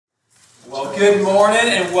Good morning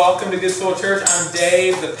and welcome to Good Soul Church. I'm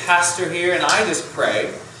Dave, the pastor here, and I just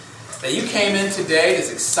pray that you came in today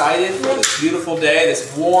just excited for this beautiful day,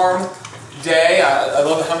 this warm day. I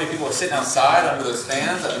love how many people are sitting outside under those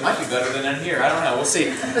fans. It might be better than in here. I don't know. We'll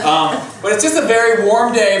see. But it's just a very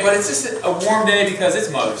warm day, but it's just a warm day because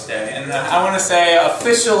it's Mother's Day. And I want to say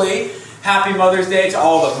officially Happy Mother's Day to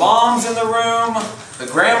all the moms in the room, the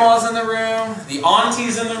grandmas in the room, the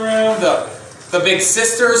aunties in the room, the big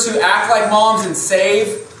sisters who act like moms and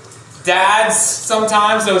save dads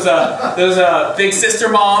sometimes. Those big sister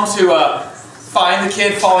moms who find the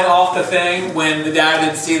kid falling off the thing when the dad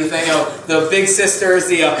didn't see the thing. You know, the big sisters,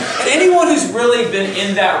 and anyone who's really been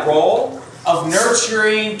in that role of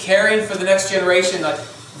nurturing, caring for the next generation.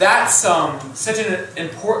 That's such an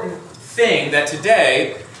important thing that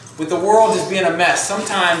today, with the world just being a mess,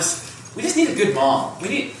 sometimes we just need a good mom. We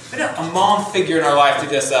need a mom figure in our life to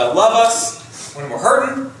just love us when we're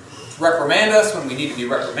hurting, reprimand us when we need to be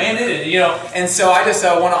reprimanded, and so I just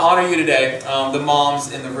want to honor you today, the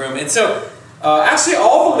moms in the room. And so, actually,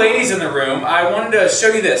 all the ladies in the room, I wanted to show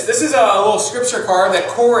you this. This is a little scripture card that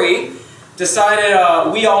Corey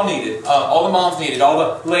decided we all needed. All the moms needed, all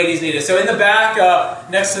the ladies needed. So in the back,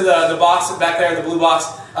 next to the box back there, the blue box,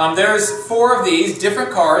 there's 4 of these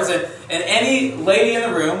different cards, and any lady in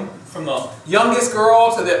the room, from the youngest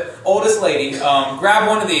girl to the oldest lady, grab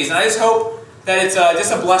one of these. And I just hope that it's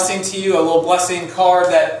just a blessing to you, a little blessing card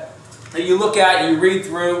that you look at, you read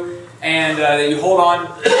through, and that you hold on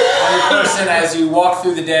your person as you walk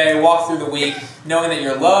through the day, walk through the week, knowing that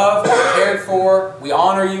you're loved, you're cared for, we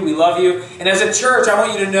honor you, we love you. And as a church, I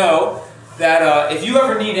want you to know that if you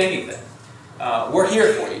ever need anything, we're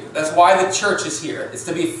here for you. That's why the church is here. It's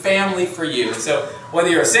to be family for you. And so whether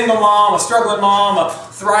you're a single mom, a struggling mom, a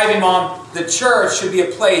thriving mom, the church should be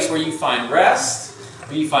a place where you find rest,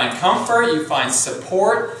 where you find comfort, you find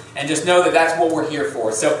support, and just know that that's what we're here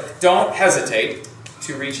for. So don't hesitate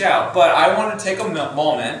to reach out. But I want to take a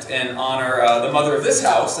moment and honor the mother of this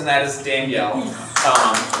house, and that is Danielle.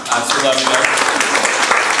 I absolutely love you,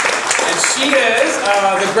 and she is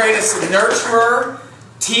the greatest nurturer,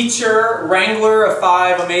 teacher, wrangler of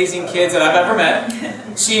 5 amazing kids that I've ever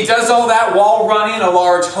met. She does all that while running a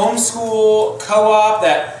large homeschool co-op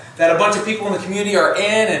that a bunch of people in the community are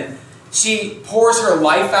in, and she pours her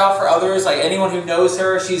life out for others, like anyone who knows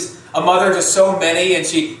her. She's a mother to so many, and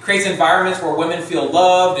she creates environments where women feel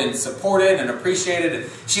loved and supported and appreciated.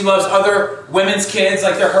 And she loves other women's kids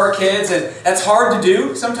like they're her kids, and that's hard to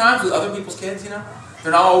do sometimes with other people's kids, They're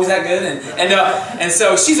not always that good. And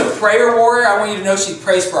so she's a prayer warrior. I want you to know she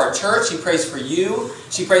prays for our church. She prays for you.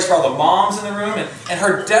 She prays for all the moms in the room. And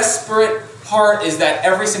her desperate heart is that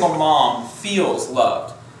every single mom feels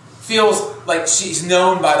loved. Feels like she's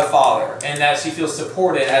known by the Father. And that she feels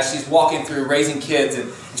supported as she's walking through raising kids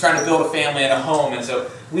and trying to build a family and a home. And so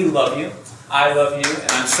we love you. I love you.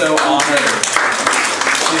 And I'm so honored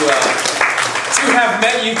to have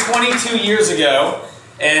met you 22 years ago.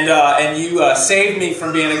 And you saved me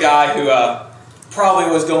from being a guy who probably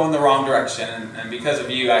was going the wrong direction. And because of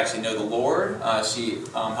you, I actually know the Lord. She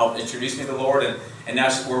helped introduce me to the Lord. And now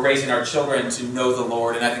we're raising our children to know the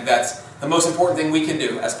Lord. And I think that's the most important thing we can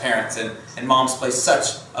do as parents. And moms play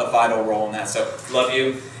such a vital role in that. So love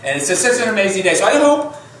you. And it's just such an amazing day. So I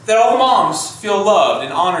hope that all the moms feel loved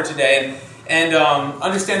and honored today. And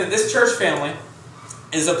understand that this church family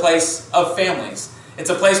is a place of families.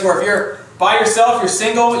 It's a place where if you're by yourself, you're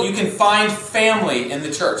single, you can find family in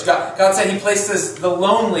the church. God said He places the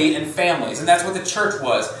lonely in families, and that's what the church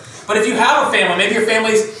was. But if you have a family, maybe your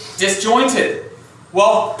family's disjointed,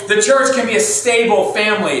 well, the church can be a stable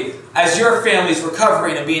family as your family's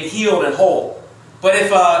recovering and being healed and whole. But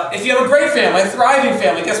if you have a great family, a thriving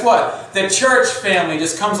family, guess what? The church family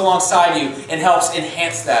just comes alongside you and helps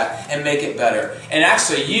enhance that and make it better. And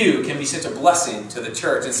actually, you can be such a blessing to the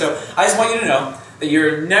church. And so I just want you to know that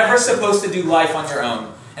you're never supposed to do life on your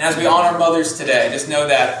own. And as we honor mothers today, just know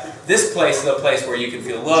that this place is a place where you can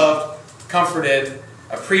feel loved, comforted,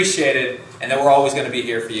 appreciated, and that we're always going to be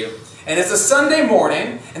here for you. And it's a Sunday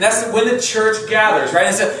morning, and that's when the church gathers, right?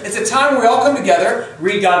 It's a time where we all come together,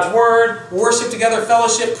 read God's Word, worship together,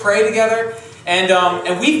 fellowship, pray together.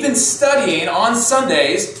 And we've been studying on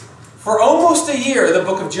Sundays for almost a year the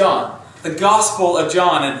book of John, the Gospel of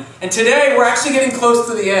John. And today we're actually getting close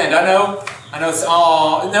to the end. I know it's,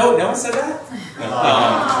 no one said that?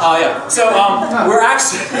 Yeah. So we're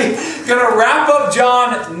actually going to wrap up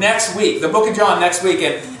John next week, the book of John next week.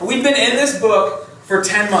 And we've been in this book for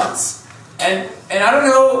 10 months. And I don't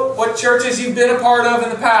know what churches you've been a part of in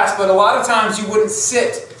the past, but a lot of times you wouldn't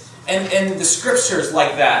sit in the scriptures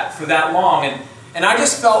like that for that long. And I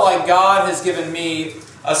just felt like God has given me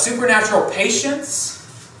a supernatural patience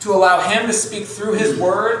to allow Him to speak through His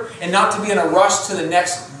Word and not to be in a rush to the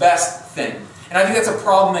next best thing. And I think that's a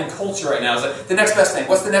problem in culture right now. Is like, the next best thing.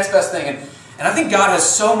 What's the next best thing? And I think God has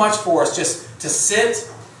so much for us just to sit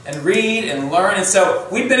and read and learn. And so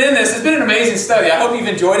we've been in this. It's been an amazing study. I hope you've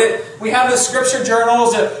enjoyed it. We have the scripture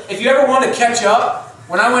journals. If you ever want to catch up,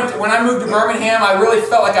 when I moved to Birmingham, I really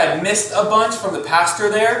felt like I'd missed a bunch from the pastor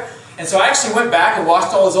there. And so I actually went back and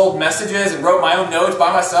watched all his old messages and wrote my own notes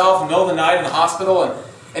by myself in the middle of the night in the hospital. And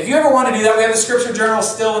if you ever want to do that, we have the scripture journal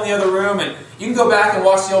still in the other room, and you can go back and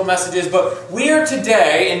watch the old messages. But we are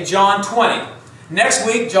today in John 20. Next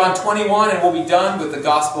week, John 21, and we'll be done with the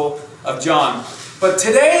Gospel of John. But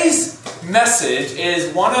today's message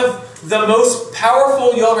is one of the most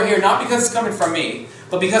powerful you'll ever hear, not because it's coming from me,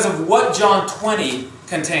 but because of what John 20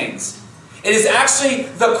 contains. It is actually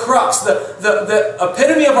the crux, the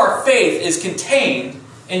epitome of our faith is contained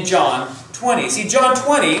in John 20. See, John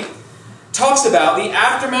 20 talks about the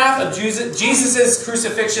aftermath of Jesus'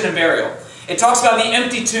 crucifixion and burial. It talks about the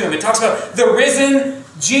empty tomb. It talks about the risen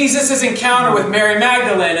Jesus' encounter with Mary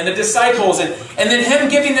Magdalene and the disciples, and then Him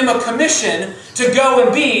giving them a commission to go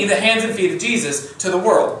and be the hands and feet of Jesus to the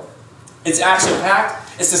world. It's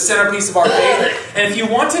action-packed. It's the centerpiece of our faith. And if you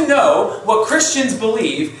want to know what Christians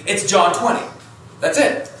believe, it's John 20. That's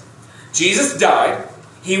it. Jesus died,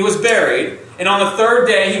 He was buried, and on the third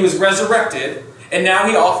day He was resurrected, and now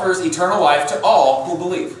He offers eternal life to all who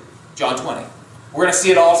believe. John 20. We're going to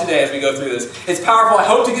see it all today as we go through this. It's powerful. I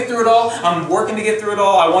hope to get through it all. I'm working to get through it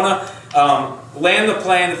all. I want to land the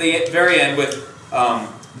plane at the very end with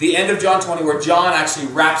the end of John 20, where John actually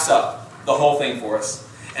wraps up the whole thing for us.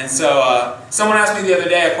 And so someone asked me the other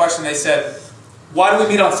day a question. They said, why do we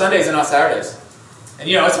meet on Sundays and not Saturdays? And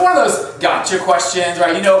it's one of those gotcha questions,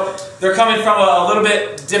 right? They're coming from a little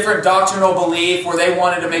bit different doctrinal belief where they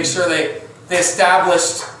wanted to make sure they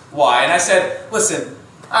established why. And I said, listen,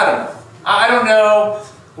 I don't know. I don't know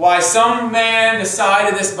why some man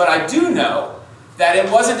decided this, but I do know that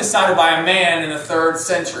it wasn't decided by a man in the 3rd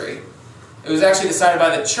century. It was actually decided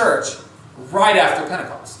by the church right after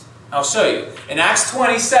Pentecost. I'll show you. In Acts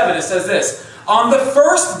 27, it says this: on the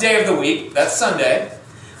first day of the week, that's Sunday,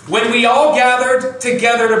 when we all gathered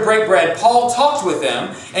together to break bread, Paul talked with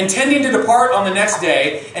them, intending to depart on the next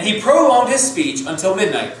day, and he prolonged his speech until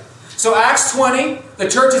midnight. So Acts 20, the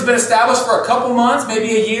church has been established for a couple months,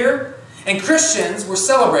 maybe a year, and Christians were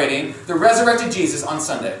celebrating the resurrected Jesus on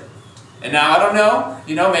Sunday. And now, I don't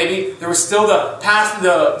know, maybe there was still the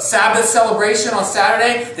Sabbath celebration on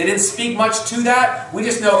Saturday. They didn't speak much to that. We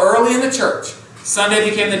just know early in the church, Sunday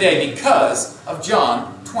became the day because of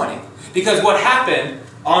John 20. Because what happened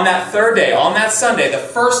on that third day, on that Sunday, the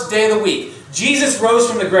first day of the week, Jesus rose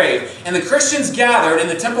from the grave, and the Christians gathered in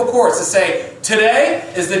the temple courts to say,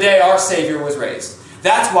 today is the day our Savior was raised.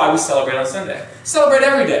 That's why we celebrate on Sunday. Celebrate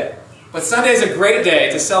every day. But Sunday is a great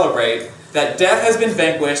day to celebrate that death has been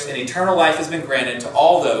vanquished and eternal life has been granted to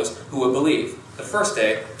all those who would believe. The first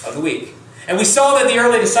day of the week. And we saw that the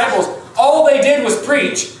early disciples, all they did was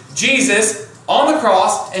preach Jesus on the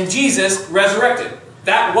cross and Jesus resurrected.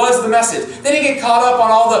 That was the message. They didn't get caught up on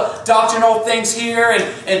all the doctrinal things here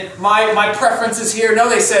and my preferences here. No,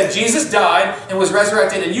 they said Jesus died and was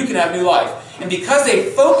resurrected and you can have new life. And because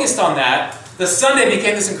they focused on that, the Sunday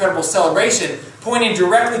became this incredible celebration pointing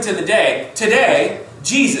directly to the day. Today,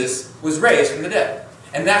 Jesus was raised from the dead.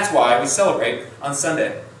 And that's why we celebrate on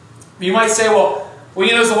Sunday. You might say, well,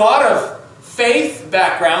 there's a lot of faith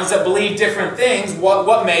backgrounds that believe different things.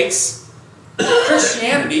 What makes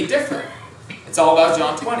Christianity different? It's all about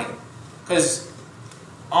John 20. Because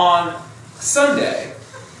on Sunday,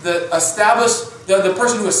 the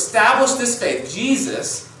person who established this faith,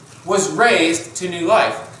 Jesus, was raised to new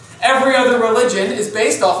life. Every other religion is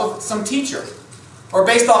based off of some teacher. Or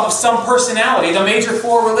based off of some personality. The major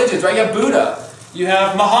 4 religions, right? You have Buddha. You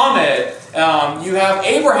have Muhammad. You have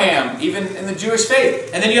Abraham, even in the Jewish faith.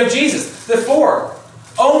 And then you have Jesus. The 4.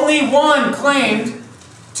 Only one claimed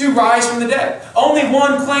to rise from the dead. Only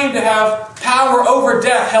one claimed to have power over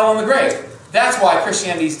death, hell, and the grave. That's why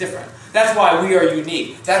Christianity is different. That's why we are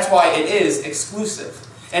unique. That's why it is exclusive.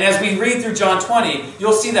 And as we read through John 20,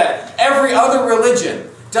 you'll see that every other religion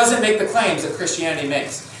doesn't make the claims that Christianity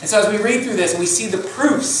makes. And so as we read through this and we see the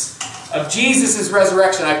proofs of Jesus'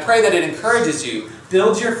 resurrection, I pray that it encourages you,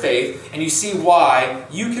 builds your faith, and you see why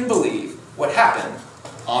you can believe what happened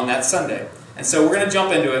on that Sunday. And so we're going to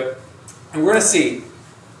jump into it, and we're going to see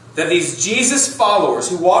that these Jesus followers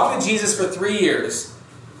who walked with Jesus for 3 years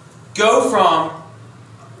go from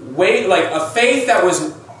a faith that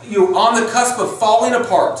was on the cusp of falling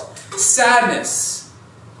apart, sadness,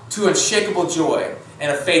 to unshakable joy,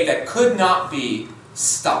 and a faith that could not be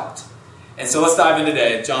stopped. And so let's dive in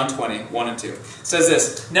today, John 20, 1 and 2. It says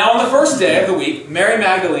this, "Now on the first day of the week, Mary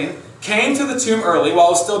Magdalene came to the tomb early while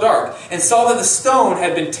it was still dark, and saw that the stone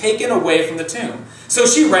had been taken away from the tomb. So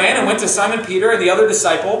she ran and went to Simon Peter and the other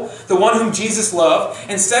disciple, the one whom Jesus loved,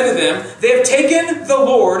 and said to them, 'They have taken the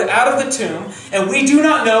Lord out of the tomb, and we do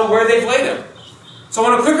not know where they've laid him.'" So I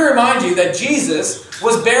want to quickly remind you that Jesus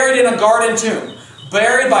was buried in a garden tomb,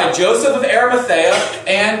 buried by Joseph of Arimathea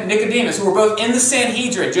and Nicodemus, who were both in the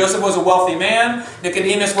Sanhedrin. Joseph was a wealthy man.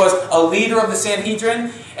 Nicodemus was a leader of the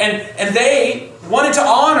Sanhedrin. And they wanted to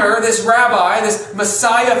honor this rabbi, this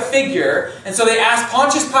Messiah figure. And so they asked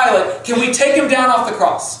Pontius Pilate, "Can we take him down off the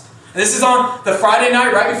cross?" And this is on the Friday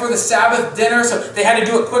night, right before the Sabbath dinner. So they had to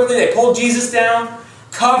do it quickly. They pulled Jesus down,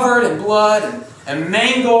 covered in blood and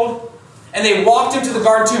mangled. And they walked him to the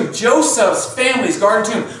garden tomb, Joseph's family's garden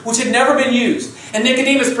tomb, which had never been used. And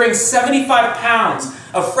Nicodemus brings 75 pounds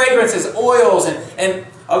of fragrances, oils, and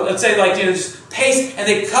let's say just paste. And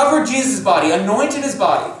they covered Jesus' body, anointed his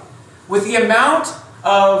body with the amount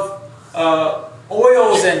of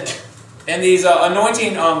oils and these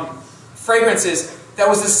anointing fragrances that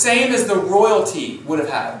was the same as the royalty would have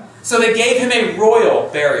had. So they gave him a royal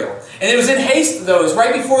burial. And it was in haste, though. It was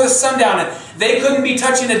right before the sundown. And they couldn't be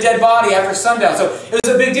touching a dead body after sundown. So it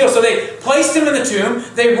was a big deal. So they placed him in the tomb.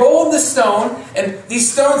 They rolled the stone. And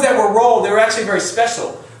these stones that were rolled, they were actually very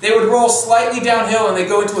special. They would roll slightly downhill and they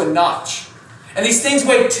go into a notch. And these things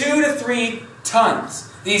weighed 2 to 3 tons.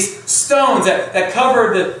 These stones that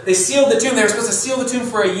covered they sealed the tomb. They were supposed to seal the tomb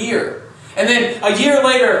for a year. And then a year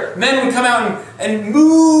later, men would come out and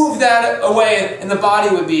move that away, and the body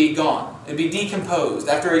would be gone. It would be decomposed.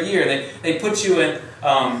 After a year, they'd put you in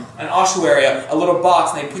an ossuary, a little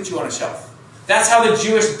box, and they'd put you on a shelf. That's how the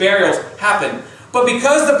Jewish burials happened. But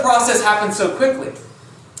because the process happened so quickly,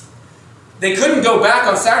 they couldn't go back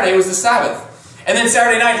on Saturday. It was the Sabbath. And then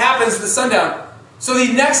Saturday night happens, the sundown. So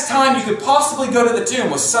the next time you could possibly go to the tomb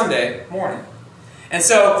was Sunday morning. And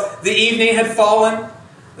so the evening had fallen.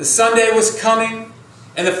 The Sunday was coming,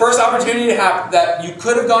 and the first opportunity that you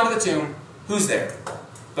could have gone to the tomb, who's there?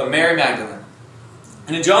 But Mary Magdalene.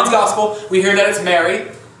 And in John's Gospel, we hear that it's Mary,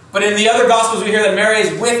 but in the other Gospels, we hear that Mary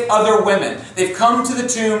is with other women. They've come to the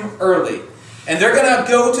tomb early, and they're going to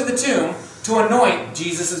go to the tomb to anoint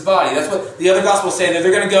Jesus' body. That's what the other Gospels say, that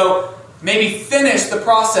they're going to go maybe finish the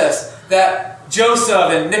process that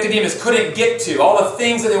Joseph and Nicodemus couldn't get to, all the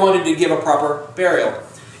things that they wanted to give a proper burial.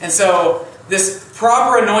 And so this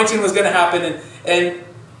proper anointing was going to happen, and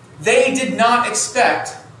they did not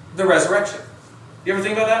expect the resurrection. You ever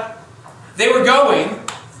think about that? They were going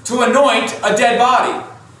to anoint a dead body.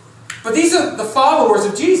 But these are the followers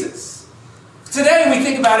of Jesus. Today we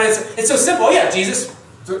think about it, it's so simple. Oh yeah, Jesus,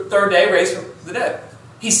 third day, raised from the dead.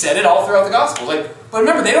 He said it all throughout the Gospel. But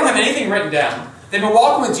remember, they don't have anything written down. They've been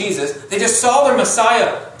walking with Jesus. They just saw their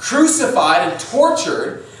Messiah crucified and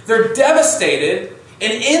tortured. They're devastated.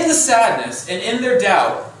 And in the sadness and in their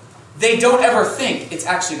doubt, they don't ever think it's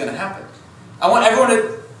actually going to happen. I want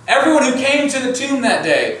everyone who came to the tomb that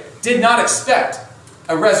day did not expect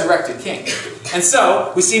a resurrected king. And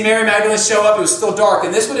so, we see Mary Magdalene show up. It was still dark.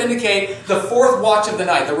 And this would indicate the 4th watch of the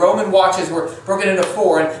night. The Roman watches were broken into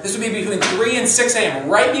 4. And this would be between 3 and 6 a.m.,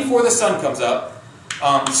 right before the sun comes up.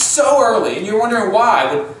 So early. And you're wondering,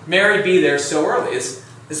 why would Mary be there so early?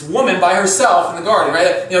 This woman by herself in the garden,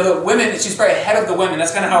 right? The women, she's probably ahead of the women.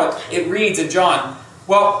 That's kind of how it reads in John.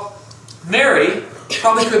 Well, Mary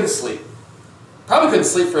probably couldn't sleep. Probably couldn't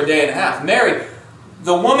sleep for a day and a half. Mary,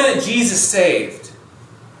 the woman that Jesus saved,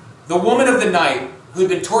 the woman of the night who had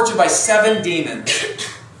been tortured by 7 demons,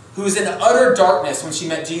 who was in utter darkness when she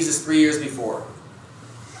met Jesus 3 years before.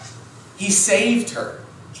 He saved her.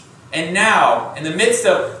 And now, in the midst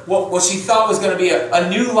of what she thought was going to be a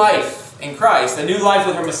new life in Christ, a new life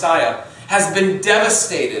with her Messiah, has been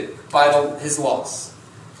devastated by his loss.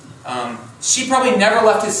 She probably never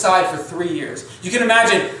left his side for 3 years. You can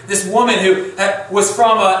imagine this woman who was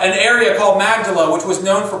from an area called Magdala, which was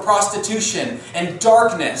known for prostitution and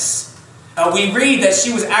darkness. We read that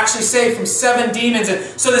she was actually saved from 7 demons,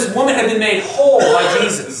 and so this woman had been made whole by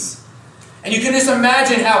Jesus. And you can just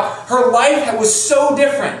imagine how her life was so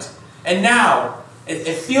different, and now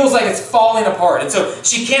it feels like it's falling apart. And so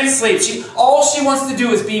she can't sleep. All she wants to do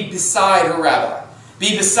is be beside her rabbi.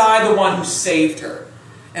 Be beside the one who saved her.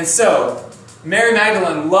 And so, Mary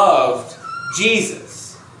Magdalene loved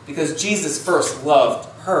Jesus because Jesus first loved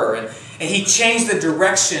her. And he changed the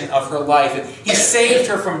direction of her life. And he saved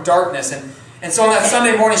her from darkness. And so on that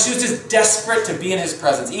Sunday morning, she was just desperate to be in his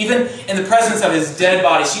presence. Even in the presence of his dead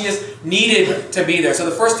body, she just needed to be there. So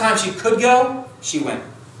the first time she could go, she went.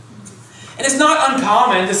 And it's not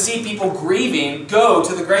uncommon to see people grieving go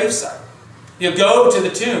to the gravesite. Go to the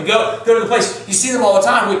tomb, go to the place. You see them all the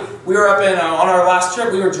time. We were up on our last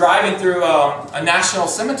trip, we were driving through a national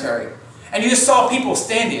cemetery. And you just saw people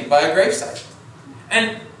standing by a gravesite.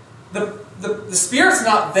 And the spirit's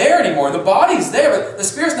not there anymore. The body's there, but the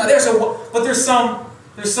spirit's not there. But there's some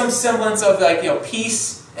semblance of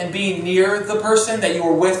peace and being near the person that you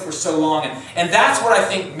were with for so long. And that's what I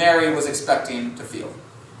think Mary was expecting to feel.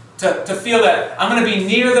 To feel that I'm going to be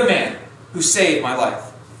near the man who saved my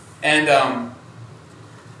life. And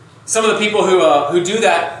some of the people who do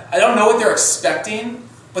that, I don't know what they're expecting,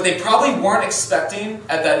 but they probably weren't expecting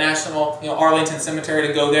at that National Arlington Cemetery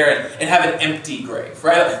to go there and have an empty grave,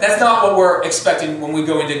 right? That's not what we're expecting when we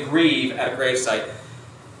go in to grieve at a gravesite.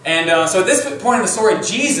 And so at this point in the story,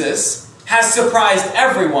 Jesus has surprised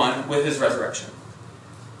everyone with his resurrection.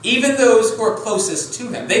 Even those who are closest to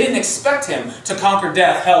him. They didn't expect him to conquer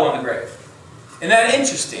death, hell, and the grave. Isn't that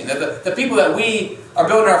interesting? That the people that we are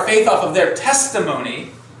building our faith off of their testimony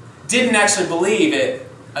didn't actually believe it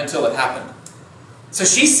until it happened. So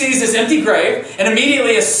she sees this empty grave and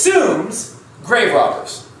immediately assumes grave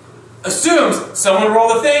robbers. Assumes someone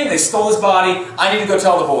rolled the thing, they stole his body, I need to go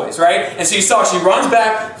tell the boys, right? And so you saw she runs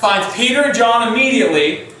back, finds Peter and John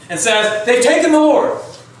immediately, and says, they've taken the Lord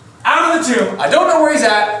out of the tomb. I don't know where he's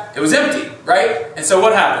at. It was empty, right? And so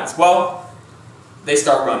what happens? Well, they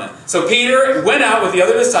start running. So Peter went out with the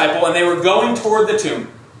other disciple, and they were going toward the tomb.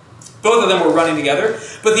 Both of them were running together,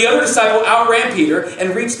 but the other disciple outran Peter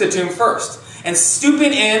and reached the tomb first. And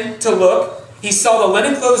stooping in to look, he saw the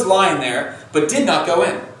linen clothes lying there, but did not go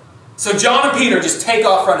in. So John and Peter just take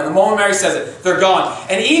off running. The moment Mary says it, they're gone.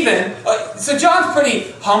 And even, so John's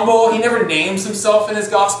pretty humble. He never names himself in his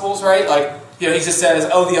Gospels, right? He just says,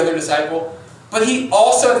 oh, the other disciple. But he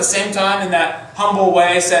also, at the same time, in that humble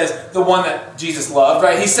way, says, the one that Jesus loved,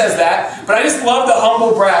 right? He says that. But I just love the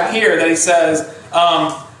humble brag here that he says,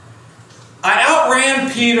 I outran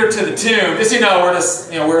Peter to the tomb. Just,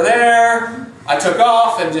 we're there. I took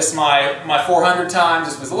off, and just my 400 time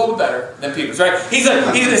just was a little better than Peter's, right? He's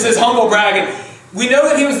this humble bragging. We know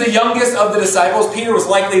that he was the youngest of the disciples. Peter was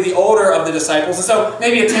likely the older of the disciples, and so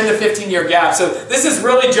maybe a 10 to 15 year gap. So this is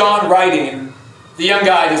really John writing, the young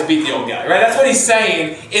guy just beat the old guy, right? That's what he's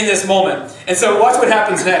saying in this moment. And so watch what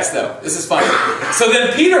happens next, though. This is funny. So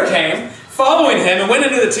then Peter came, following him, and went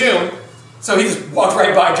into the tomb. So he just walked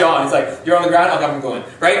right by John. He's like, you're on the ground? Okay, I'm going,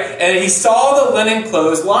 right? And he saw the linen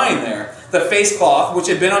clothes lying there. The face cloth, which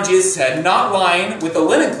had been on Jesus' head, not lying with the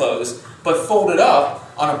linen clothes, but folded up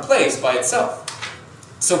on a place by itself.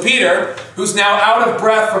 So Peter, who's now out of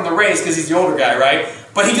breath from the race, because he's the older guy, right?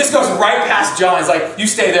 But he just goes right past John. He's like, you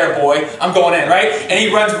stay there, boy. I'm going in, right? And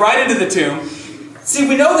he runs right into the tomb. See,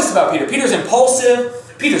 we know this about Peter. Peter's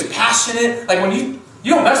impulsive. Peter's passionate. Like when you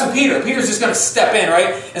don't mess with Peter. Peter's just going to step in,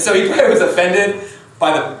 right? And so he probably was offended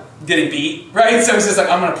by the getting beat, right? So he's just like,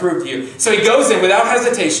 I'm going to prove to you. So he goes in without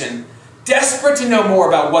hesitation, desperate to know more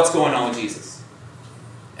about what's going on with Jesus.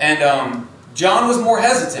 And John was more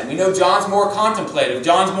hesitant. We know John's more contemplative.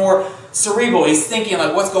 John's more cerebral. He's thinking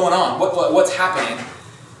like, what's going on? What's happening?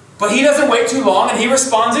 But he doesn't wait too long, and he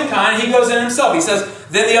responds in kind, and he goes in himself. He says,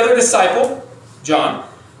 then the other disciple, John,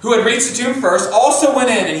 who had reached the tomb first, also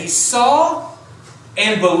went in, and he saw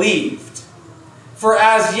and believed. For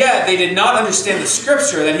as yet they did not understand the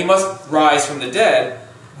scripture that he must rise from the dead.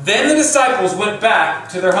 Then the disciples went back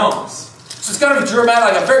to their homes. So it's kind of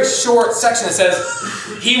dramatic, like a very short section that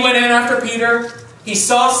says, he went in after Peter, he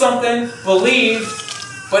saw something, believed,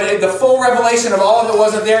 but the full revelation of all of it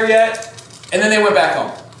wasn't there yet, and then they went back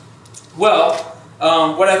home. Well,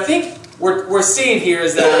 what I think we're seeing here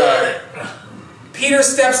is that Peter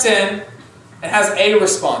steps in and has a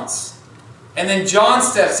response. And then John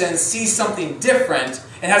steps in, sees something different,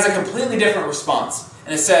 and has a completely different response.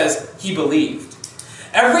 And it says, he believed.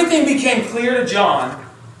 Everything became clear to John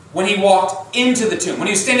when he walked into the tomb. When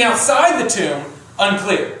he was standing outside the tomb,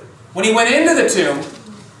 unclear. When he went into the tomb,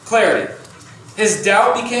 clarity. His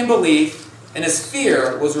doubt became belief, and his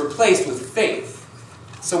fear was replaced with faith.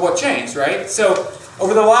 So what changed, right? So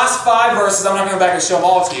over the last 5 verses, I'm not going to go back and show them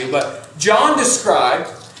all to you, but John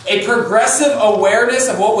described a progressive awareness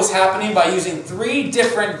of what was happening by using 3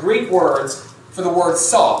 different Greek words for the word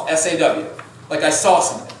saw, S-A-W. Like I saw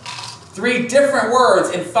something. 3 different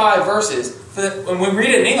words in 5 verses. When we read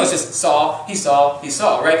it in English, it's saw, he saw,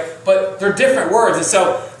 right? But they're different words. And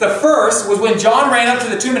so the first was when John ran up to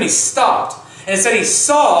the tomb and he stopped. And it said he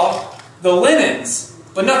saw the linens,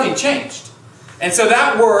 but nothing changed. And so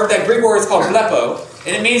that word, that Greek word is called blepo,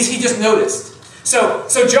 and it means he just noticed.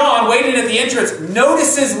 So John, waiting at the entrance,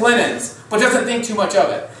 notices linens, but doesn't think too much of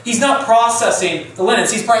it. he's not processing the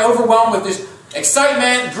linens. He's probably overwhelmed with this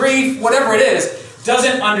excitement, grief, whatever it is.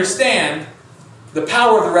 Doesn't understand the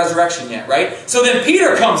power of the resurrection yet, right? So then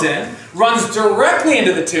Peter comes in, runs directly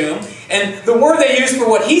into the tomb, and the word they used for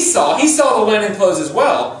what he saw the linen clothes as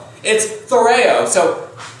well. It's thoreo. So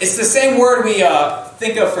it's the same word we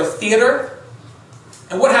think of for theater.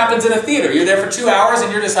 And what happens in a theater? You're there for 2 hours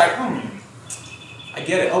and you're just like, I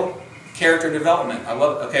get it. Oh, character development. I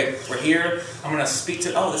love it. Okay, we're here. I'm going to speak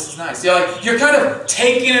to, oh, this is nice. You're kind of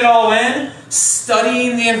taking it all in,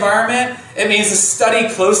 studying the environment. It means to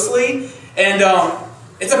study closely. And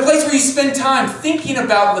it's a place where you spend time thinking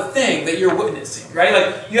about the thing that you're witnessing, right?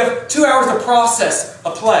 Like, you have 2 hours to process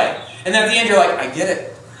a play. And then at the end, you're like, I get it.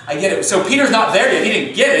 I get it. So Peter's not there yet. He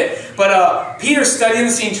didn't get it. But Peter's studying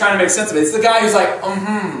the scene, trying to make sense of it. It's the guy who's like,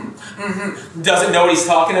 doesn't know what he's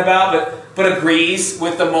talking about, but agrees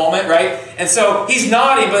with the moment, right? And so he's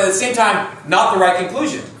nodding, but at the same time, not the right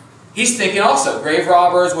conclusion. He's thinking also, grave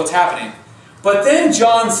robbers, what's happening? But then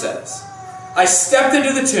John says, I stepped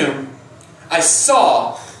into the tomb, I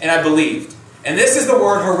saw, and I believed. And this is the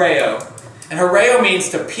word horeo. And horeo means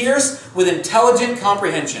to pierce with intelligent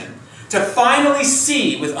comprehension, to finally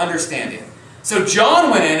see with understanding. So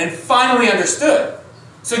John went in and finally understood.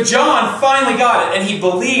 So John finally got it, and he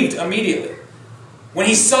believed immediately. When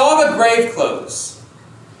he saw the grave clothes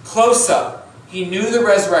close up, he knew the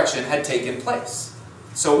resurrection had taken place.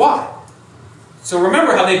 So why? So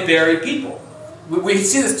remember how they buried people. We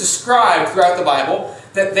see this described throughout the Bible,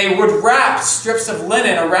 that they would wrap strips of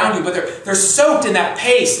linen around you, but they're soaked in that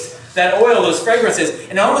paste, that oil, those fragrances,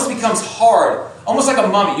 and it almost becomes hard, almost like a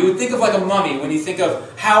mummy. You would think of like a mummy when you think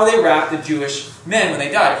of how they wrapped the Jewish men when they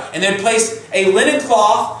died. And they'd place a linen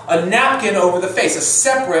cloth, a napkin over the face, a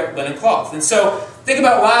separate linen cloth. And so, think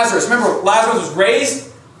about Lazarus. Remember, Lazarus was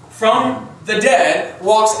raised from the dead,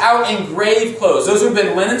 walks out in grave clothes. Those would have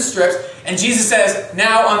been linen strips, and Jesus says,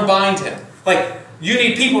 now unbind him. Like, you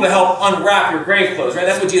need people to help unwrap your grave clothes, right?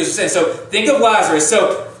 That's what Jesus was saying. So, think of Lazarus.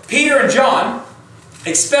 So, Peter and John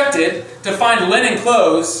expected to find linen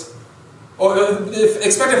clothes, or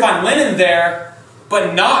expected to find linen there,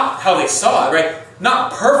 but not how they saw it, right?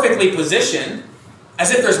 Not perfectly positioned,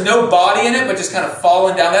 as if there's no body in it, but just kind of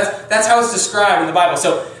fallen down. That's how it's described in the Bible.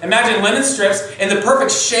 So imagine linen strips in the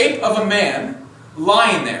perfect shape of a man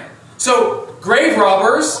lying there. So grave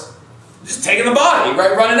robbers just taking the body,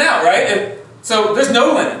 right, running out, right? So there's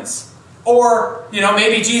no linens. Or,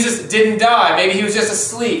 maybe Jesus didn't die. Maybe he was just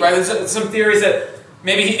asleep, right? There's some theories that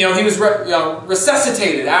maybe he was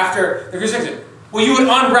resuscitated after the crucifixion. Well, you would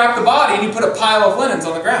unwrap the body and you put a pile of linens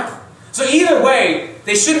on the ground. So either way,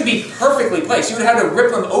 they shouldn't be perfectly placed. You would have to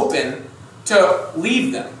rip them open to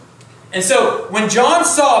leave them. And so when John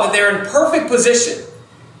saw that they're in perfect position,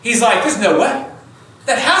 he's like, there's no way.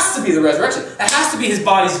 That has to be the resurrection. That has to be his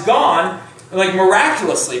body's gone, like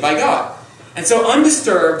miraculously by God. And so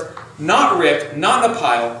undisturbed, not ripped, not in a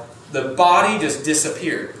pile, the body just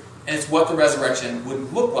disappeared. And it's what the resurrection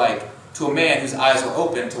would look like to a man whose eyes were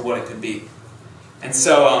open to what it could be. And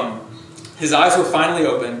so his eyes were finally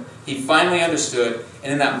open. He finally understood.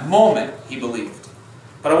 And in that moment, he believed.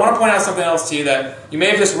 But I want to point out something else to you that you may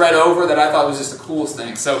have just read over that I thought was just the coolest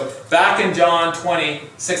thing. So back in John 20,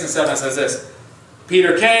 6 and 7, it says this.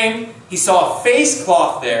 Peter came. He saw a face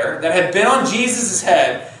cloth there that had been on Jesus'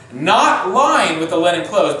 head, not lying with the linen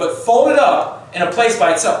clothes, but folded up in a place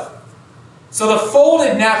by itself. So the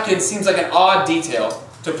folded napkin seems like an odd detail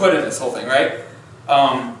to put in this whole thing, right?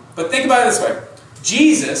 But think about it this way.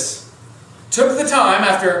 Jesus took the time,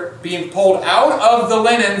 after being pulled out of the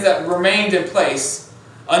linens that remained in place,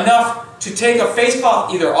 enough to take a face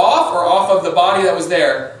cloth either off or off of the body that was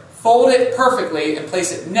there, fold it perfectly, and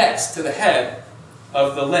place it next to the head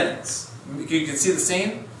of the linens. You can see the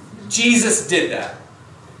scene? Jesus did that.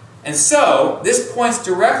 And so, this points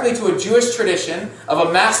directly to a Jewish tradition of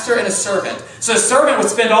a master and a servant. So a servant would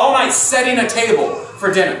spend all night setting a table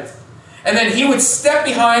for dinner. And then he would step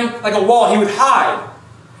behind like a wall. He would hide.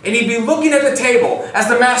 And he'd be looking at the table as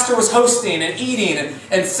the master was hosting and eating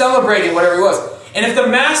and celebrating whatever he was. And if the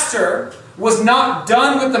master was not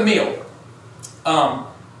done with the meal,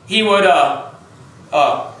 if he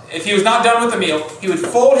was not done with the meal, he would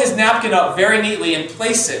fold his napkin up very neatly and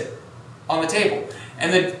place it on the table.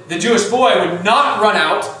 And the Jewish boy would not run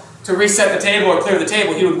out to reset the table or clear the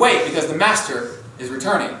table. He would wait because the master is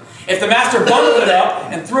returning. If the master bundled it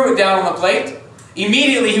up and threw it down on the plate,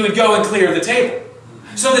 immediately he would go and clear the table.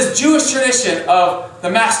 So this Jewish tradition of the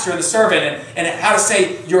master and the servant and how to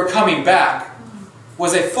say you're coming back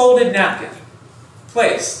was a folded napkin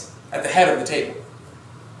placed at the head of the table.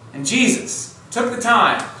 And Jesus took the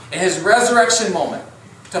time in his resurrection moment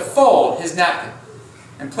to fold his napkin.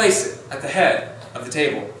 and place it at the head of the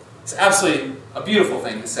table. It's absolutely a beautiful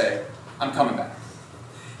thing to say, I'm coming back.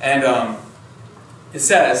 And it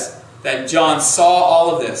says that John saw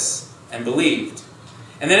all of this and believed.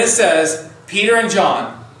 And then it says, Peter and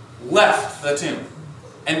John left the tomb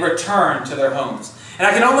and returned to their homes. And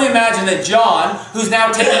I can only imagine that John, who's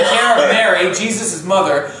now taking care of Mary, Jesus'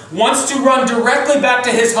 mother, wants to run directly back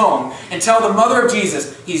to his home and tell the mother of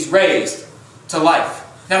Jesus he's raised to life.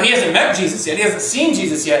 Now, he hasn't met Jesus yet. He hasn't seen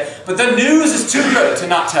Jesus yet. But the news is too good to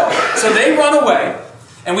not tell. So they run away.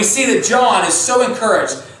 And we see that John is so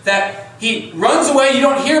encouraged that he runs away. You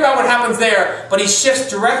don't hear about what happens there. But he shifts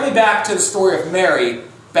directly back to the story of Mary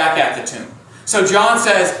back at the tomb. So John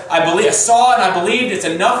says, I saw and I believed. It's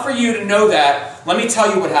enough for you to know that. Let me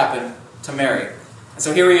tell you what happened to Mary. And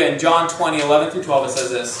so here we go in John 20, 11 through 12. It says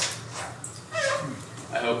this.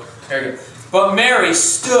 I hope. Very good. But Mary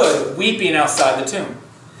stood weeping outside the tomb.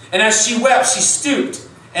 And as she wept, she stooped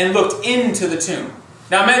and looked into the tomb.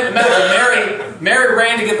 Now, Mary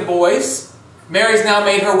ran to get the boys. Mary's now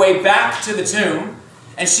made her way back to the tomb.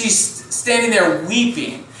 And she's standing there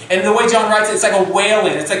weeping. And the way John writes it, it's like a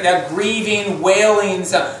wailing. It's like that grieving, wailing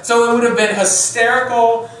sound. So it would have been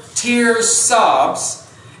hysterical, tears,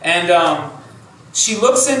 sobs. And she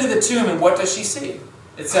looks into the tomb, and what does she see?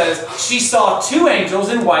 It says, she saw two angels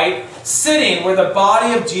in white sitting where the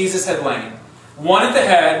body of Jesus had lain. One at the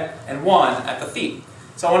head and one at the feet.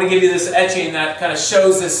 So I want to give you this etching that kind of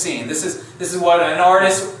shows this scene. This is what an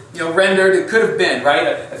artist rendered it could have been, right?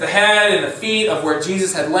 At the head and the feet of where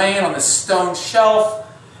Jesus had lain on this stone shelf.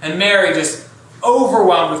 And Mary just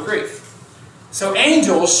overwhelmed with grief. So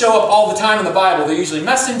angels show up all the time in the Bible. They're usually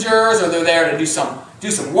messengers, or they're there to do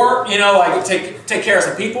some work, like take care of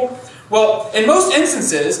some people. Well, in most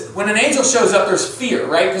instances, when an angel shows up, there's fear,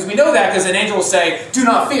 right? Because we know that because an angel will say, do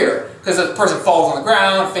not fear. Because the person falls on the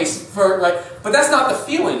ground, face first, right? But that's not the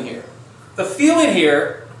feeling here. The feeling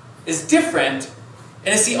here is different,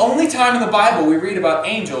 and it's the only time in the Bible we read about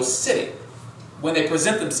angels sitting when they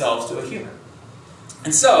present themselves to a human.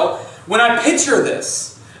 And so, when I picture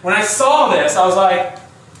this, when I saw this, I was like,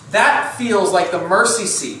 that feels like the mercy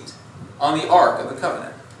seat on the Ark of the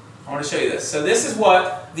Covenant. I want to show you this. So this is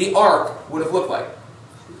what the Ark would have looked like.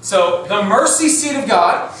 So the mercy seat of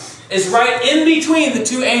God is right in between the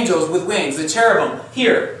two angels with wings, the cherubim,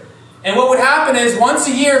 here. And what would happen is, once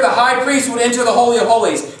a year, the high priest would enter the Holy of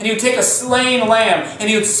Holies, and he would take a slain lamb, and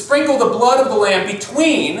he would sprinkle the blood of the lamb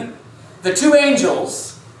between the two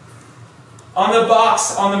angels on the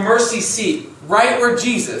box, on the mercy seat, right where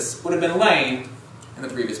Jesus would have been laying in the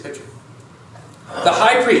previous picture. The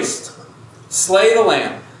high priest slay the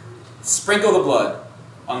lamb, sprinkle the blood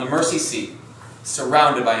on the mercy seat,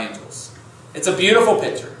 surrounded by angels. It's a beautiful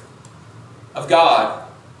picture of God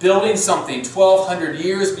building something 1,200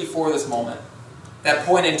 years before this moment that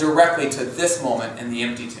pointed directly to this moment in the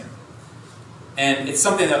empty tomb. And it's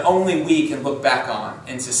something that only we can look back on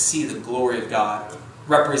and to see the glory of God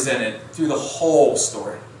represented through the whole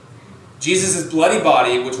story. Jesus' bloody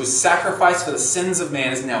body, which was sacrificed for the sins of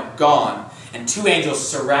man, is now gone, and two angels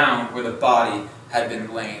surround where the body had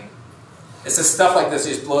been lain. It's the stuff like this that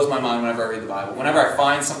just blows my mind whenever I read the Bible. Whenever I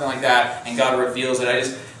find something like that and God reveals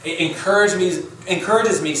it, it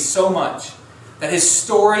encourages me so much that His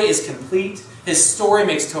story is complete. His story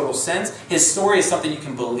makes total sense. His story is something you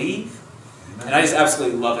can believe. And I just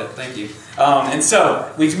absolutely love it. Thank you. And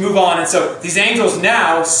so, we move on. And so, these angels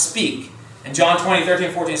now speak. And John 20,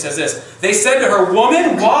 13, 14 says this. They said to her,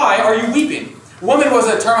 "Woman, why are you weeping?" Woman was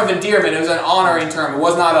a term of endearment. It was an honoring term. It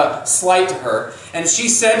was not a slight to her. And she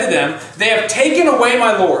said to them, "They have taken away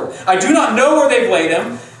my Lord. I do not know where they've laid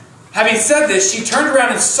him." Having said this, she turned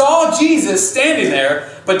around and saw Jesus standing there,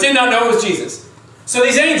 but did not know it was Jesus. So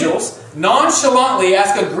these angels nonchalantly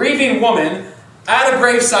ask a grieving woman at a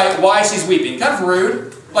gravesite why she's weeping. Kind of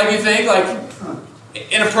rude, like you think, like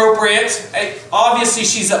inappropriate. Obviously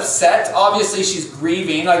she's upset. Obviously she's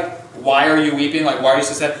grieving. Like, why are you weeping? Like, why are you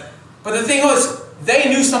so sad? But the thing was, they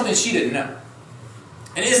knew something she didn't know.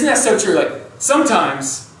 And isn't that so true? Like,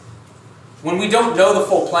 sometimes when we don't know the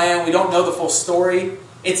full plan, we don't know the full story,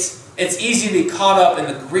 it's easy to be caught up in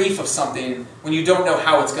the grief of something when you don't know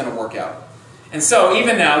how it's going to work out. And so,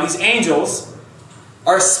 even now, these angels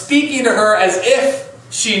are speaking to her as if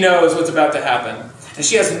she knows what's about to happen. And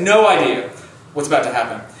she has no idea what's about to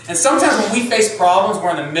happen. And sometimes when we face problems, we're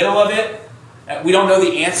in the middle of it, we don't know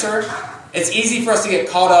the answer, it's easy for us to get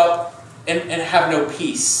caught up and have no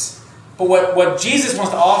peace. But what Jesus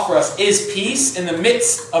wants to offer us is peace in the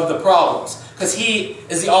midst of the problems. Because He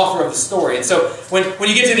is the author of the story. And so when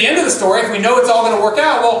you get to the end of the story, if we know it's all going to work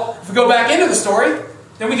out, well, if we go back into the story,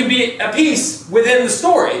 then we can be at peace within the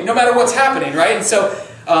story, no matter what's happening, right? And so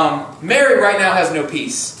Mary right now has no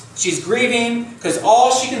peace. She's grieving because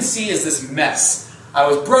all she can see is this mess. I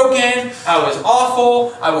was broken, I was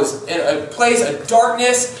awful, I was in a place of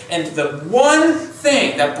darkness, and the one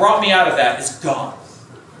thing that brought me out of that is gone.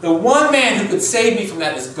 The one man who could save me from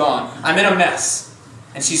that is gone. I'm in a mess.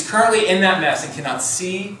 And she's currently in that mess and cannot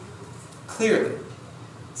see clearly.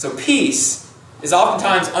 So peace is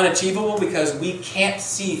oftentimes unachievable because we can't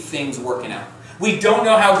see things working out. We don't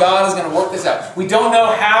know how God is going to work this out. We don't know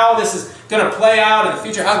how this is going to play out in the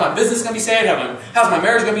future. How's my business going to be saved? How's my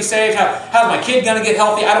marriage going to be saved? How's my kid going to get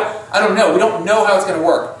healthy? I don't know. We don't know how it's going to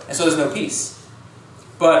work. And so there's no peace.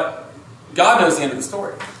 But God knows the end of the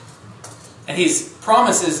story. And He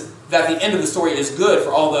promises that the end of the story is good for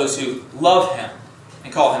all those who love Him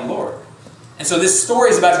and call Him Lord. And so this story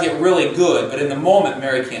is about to get really good, but in the moment,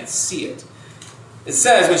 Mary can't see it. It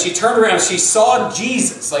says when she turned around, she saw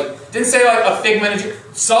Jesus. Didn't say like a figment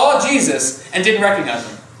of saw Jesus and didn't recognize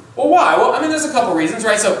Him. Well, why? Well, there's a couple reasons,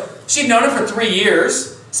 right? So she'd known Him for 3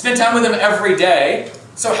 years, spent time with Him every day.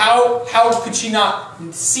 So how could she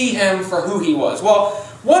not see Him for who He was? Well,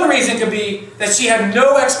 one reason could be that she had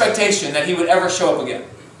no expectation that He would ever show up again.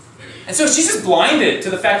 And so she's just blinded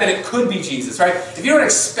to the fact that it could be Jesus, right? If you don't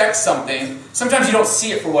expect something, sometimes you don't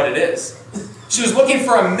see it for what it is. She was looking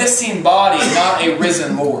for a missing body, not a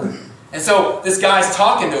risen Lord. And so this guy's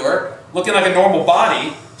talking to her, looking like a normal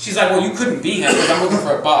body. She's like, well, you couldn't be Him because I'm looking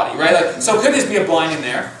for a body, right? So could this be a blinding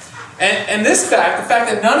there? And this fact, the fact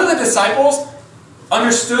that none of the disciples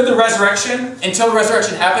understood the resurrection until the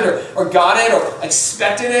resurrection happened or got it or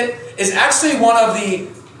expected it, is actually one of the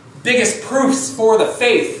biggest proofs for the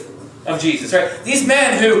faith of Jesus, right? These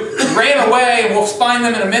men who ran away, and we'll find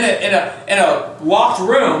them in a minute, in a locked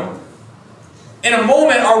room, in a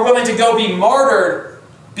moment are willing to go be martyred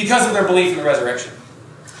because of their belief in the resurrection.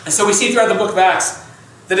 And so we see throughout the book of Acts,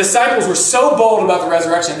 the disciples were so bold about the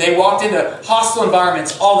resurrection, they walked into hostile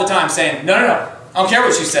environments all the time saying, no, I don't care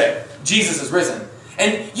what you say, Jesus is risen.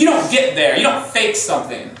 And you don't get there, you don't fake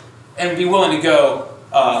something and be willing to go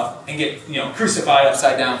and get crucified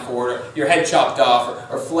upside down for it, or your head chopped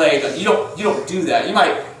off, or flayed. You don't do that. You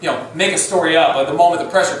might make a story up, but the moment the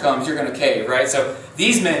pressure comes, you're going to cave, right? So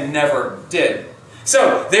these men never did.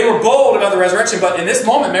 So they were bold about the resurrection, but in this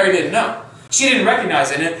moment, Mary didn't know. She didn't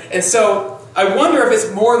recognize it, and so I wonder if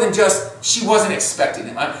it's more than just she wasn't expecting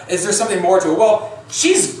Him. Is there something more to it? Well,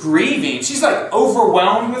 she's grieving. She's like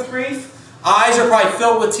overwhelmed with grief. Eyes are probably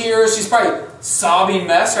filled with tears. She's probably sobbing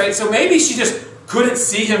mess, right? So maybe she just couldn't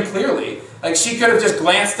see Him clearly. Like she could have just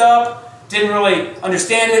glanced up, didn't really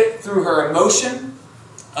understand it through her emotion.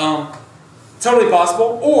 Totally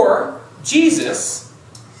possible. Or Jesus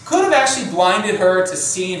could have actually blinded her to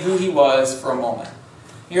seeing who He was for a moment.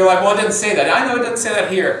 You're like, well, it doesn't say that. I know it doesn't say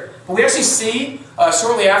that here. But we actually see,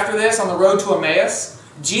 shortly after this, on the road to Emmaus,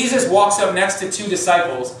 Jesus walks up next to 2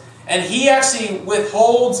 disciples, and He actually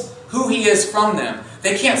withholds who He is from them.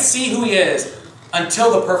 They can't see who He is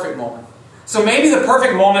until the perfect moment. So maybe the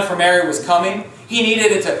perfect moment for Mary was coming. He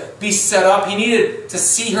needed it to be set up. He needed to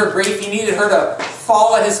see her grief. He needed her to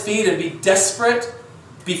fall at His feet and be desperate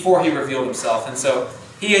before He revealed Himself. And so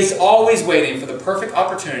He is always waiting for the perfect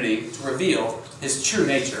opportunity to reveal His true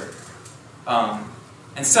nature.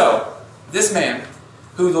 And so, this man,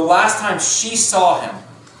 who the last time she saw him,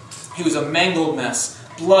 he was a mangled mess,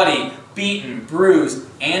 bloody, beaten, bruised,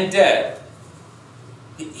 and dead.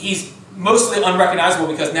 He's mostly unrecognizable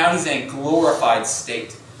because now he's in a glorified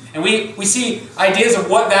state. And we see ideas of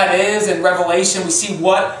what that is in Revelation. We see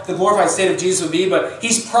what the glorified state of Jesus would be, but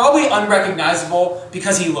he's probably unrecognizable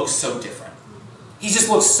because he looks so different. He just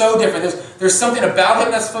looks so different. There's something about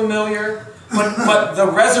Him that's familiar, but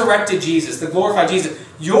the resurrected Jesus, the glorified Jesus,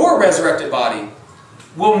 your resurrected body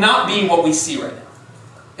will not be what we see right now.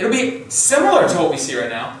 It'll be similar to what we see right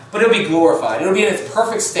now, but it'll be glorified. It'll be in its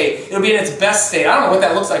perfect state. It'll be in its best state. I don't know what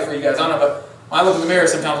that looks like for you guys. I don't know, but when I look in the mirror,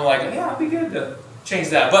 sometimes I'm like, yeah, it'd be good to change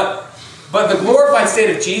that. But the glorified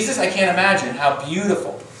state of Jesus, I can't imagine how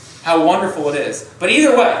beautiful, how wonderful it is. But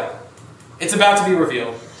either way, it's about to be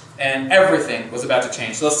revealed, and everything was about to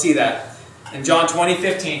change. So let's see that. In John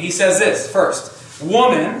 20:15, He says this first,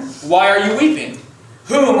 "Woman, why are you weeping?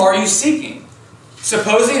 Whom are you seeking?"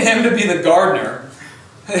 Supposing Him to be the gardener,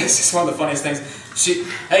 this is one of the funniest things.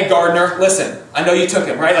 Hey gardener, listen, I know you took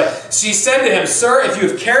him, right? She said to him, "Sir, if you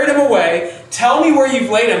have carried him away, tell me where you've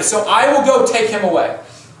laid him, so I will go take him away."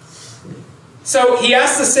 So he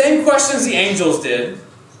asked the same questions the angels did.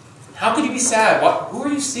 How could you be sad? Who are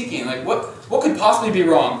you seeking? What could possibly be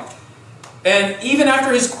wrong? And even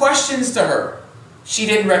after his questions to her, she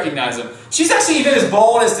didn't recognize him. She's actually even as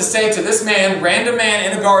bold as to say to this man, random man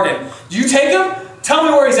in the garden, "Do you take him? Tell me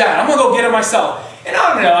where he's at. I'm going to go get him myself." And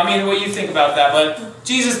I don't know, I mean, what you think about that, but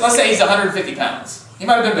Jesus, let's say he's 150 pounds. He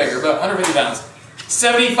might have been bigger, but 150 pounds.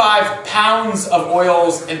 75 pounds of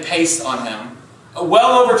oils and paste on him.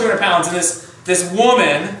 Well over 200 pounds. And this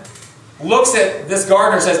woman looks at this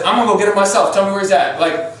gardener and says, I'm going to go get him myself. Tell me where he's at.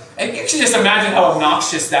 Like, and you can just imagine how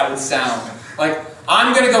obnoxious that would sound. Like,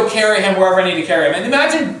 I'm going to go carry him wherever I need to carry him. And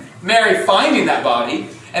imagine Mary finding that body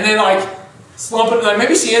and then like slumping, like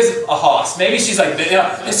maybe she is a hoss. Maybe she's like, you know,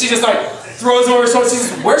 and she just like throws him over her shoulder.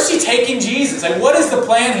 Where's she taking Jesus? Like, what is the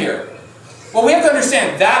plan here? Well, we have to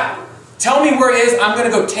understand that, tell me where he is, I'm going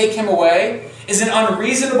to go take him away, is an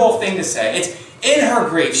unreasonable thing to say. It's in her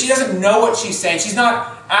grief. She doesn't know what she's saying. She's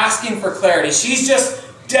not asking for clarity. She's just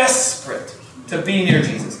desperate to be near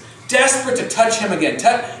Jesus. Desperate to touch him again.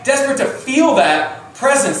 Desperate to feel that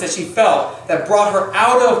presence that she felt that brought her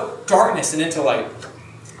out of darkness and into light.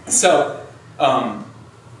 So,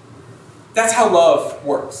 that's how love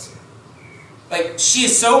works. Like, she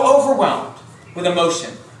is so overwhelmed with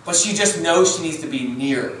emotion, but she just knows she needs to be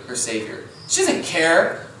near her Savior. She doesn't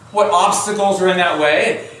care what obstacles are in that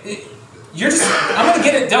way. I'm going to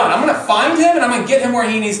get it done. I'm going to find him and I'm going to get him where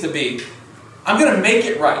he needs to be. I'm going to make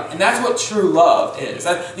it right. And that's what true love is.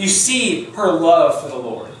 You see her love for the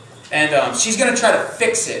Lord. And she's going to try to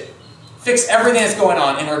fix it. Fix everything that's going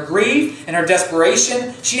on. In her grief, in her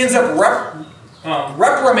desperation, she ends up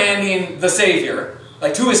reprimanding the Savior,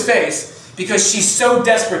 like to his face, because she's so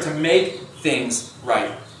desperate to make things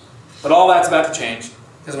right. But all that's about to change,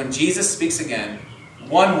 because when Jesus speaks again,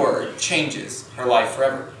 one word changes her life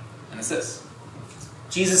forever. And it's this.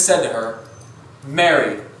 Jesus said to her,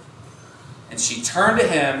 Mary. And she turned to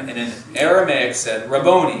him and in Aramaic said,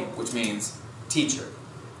 Rabboni, which means teacher.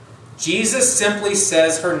 Jesus simply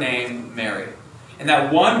says her name, Mary. And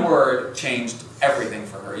that one word changed everything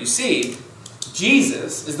for her. You see,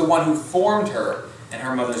 Jesus is the one who formed her in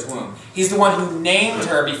her mother's womb. He's the one who named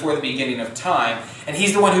her before the beginning of time. And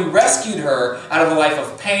he's the one who rescued her out of a life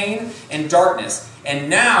of pain and darkness. And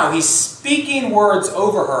now he's speaking words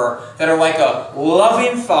over her that are like a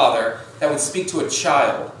loving father that would speak to a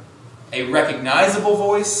child. A recognizable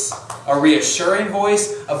voice, a reassuring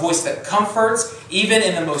voice, a voice that comforts, even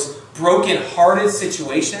in the most broken-hearted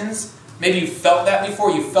situations. Maybe you felt that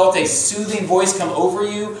before. You felt a soothing voice come over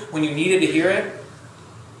you when you needed to hear it.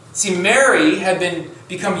 See, Mary had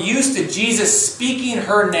become used to Jesus speaking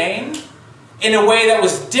her name in a way that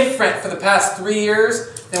was different for the past 3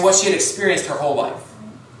 years than what she had experienced her whole life.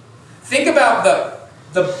 Think about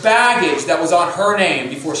the baggage that was on her name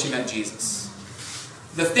before she met Jesus.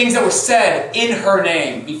 The things that were said in her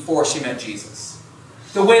name before she met Jesus.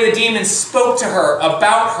 The way the demons spoke to her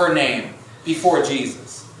about her name before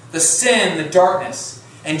Jesus. The sin, the darkness.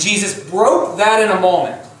 And Jesus broke that in a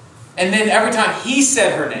moment. And then every time he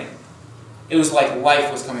said her name, it was like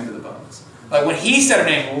life was coming to the bones. Like when he said her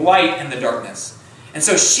name, light in the darkness. And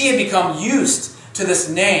so she had become used to this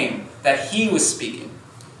name that he was speaking.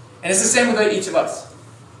 And it's the same with each of us.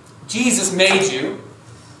 Jesus made you.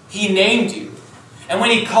 He named you. And when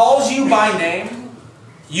he calls you by name,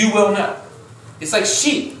 you will know. It's like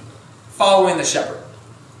sheep following the shepherd,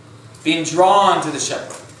 being drawn to the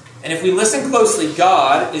shepherd. And if we listen closely,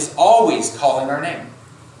 God is always calling our name.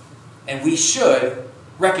 And we should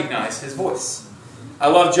recognize his voice. I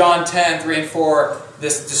love John 10, 3 and 4,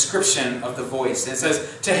 this description of the voice. And it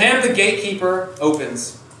says, to him the gatekeeper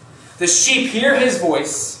opens. The sheep hear his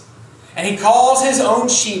voice, and he calls his own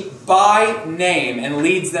sheep by name and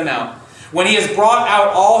leads them out. When he has brought out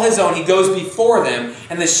all his own, he goes before them,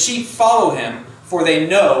 and the sheep follow him, for they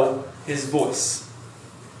know his voice.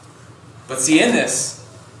 But see, in this,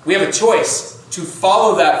 we have a choice to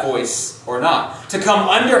follow that voice or not, to come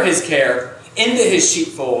under his care, into his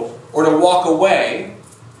sheepfold, or to walk away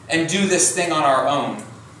and do this thing on our own,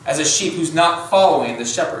 as a sheep who's not following the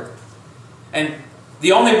shepherd. And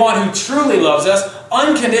the only one who truly loves us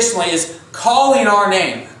unconditionally is calling our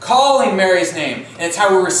name, calling Mary's name. And it's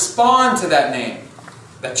how we respond to that name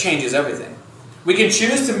that changes everything. We can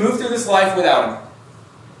choose to move through this life without him.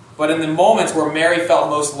 But in the moments where Mary felt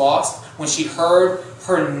most lost, when she heard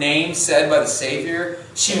her name said by the Savior,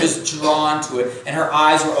 she was drawn to it and her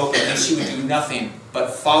eyes were open and she would do nothing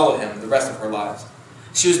but follow him the rest of her lives.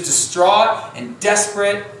 She was distraught and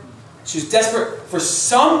desperate. She was desperate for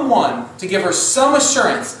someone to give her some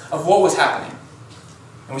assurance of what was happening.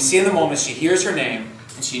 And we see in the moment she hears her name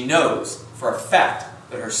and she knows for a fact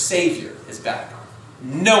that her Savior is back.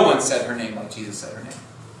 No one said her name like Jesus said her name.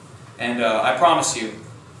 And I promise you,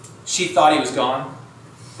 she thought he was gone,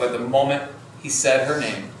 but the moment he said her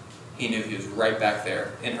name, he knew he was right back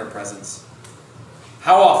there in her presence.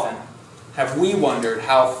 How often have we wondered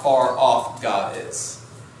how far off God is?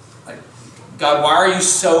 Like, God, why are you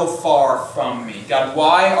so far from me? God,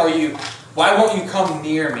 why won't you come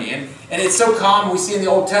near me? And it's so common, we see in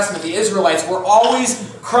the Old Testament, the Israelites were always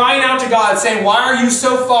crying out to God, saying, why are you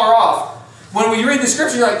so far off? When we read the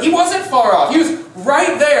scripture, you're like, he wasn't far off. He was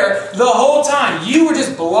right there the whole time. You were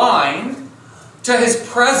just blind to his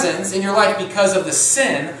presence in your life because of the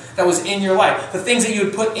sin that was in your life. The things that you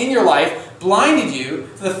had put in your life blinded you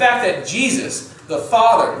to the fact that Jesus, the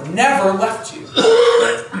Father, never left you.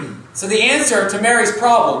 So the answer to Mary's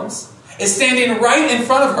problems is standing right in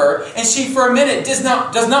front of her, and she for a minute does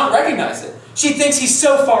not recognize it. She thinks he's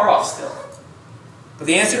so far off still. But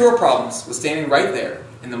the answer to her problems was standing right there.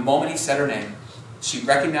 In the moment he said her name, she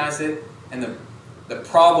recognized it, and the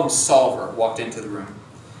problem solver walked into the room.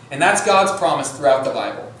 And that's God's promise throughout the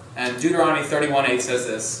Bible. And Deuteronomy 31:8 says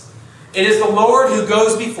this, "It is the Lord who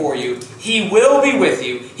goes before you. He will be with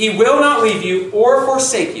you. He will not leave you or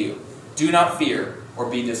forsake you. Do not fear or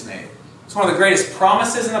be dismayed." It's one of the greatest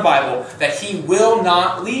promises in the Bible, that he will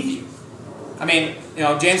not leave you. I mean,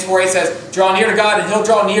 James 4:8 says, "Draw near to God and he'll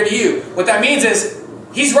draw near to you." What that means is,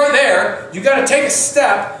 he's right there. You got to take a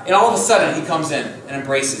step, and all of a sudden he comes in and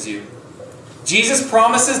embraces you. Jesus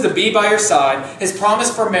promises to be by your side. His promise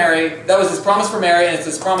for Mary, that was his promise for Mary, and it's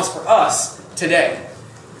his promise for us today.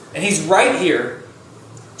 And he's right here,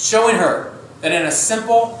 showing her that in a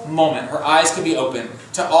simple moment, her eyes could be open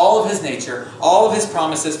to all of his nature, all of his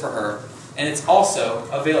promises for her, and it's also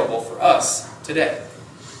available for us today.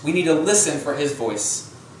 We need to listen for his voice,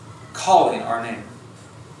 calling our name.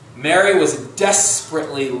 Mary was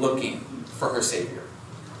desperately looking for her Savior.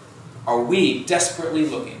 Are we desperately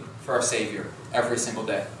looking for our Savior every single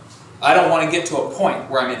day? I don't want to get to a point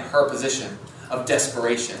where I'm in her position of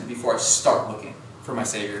desperation before I start looking for my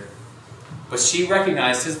Savior. But she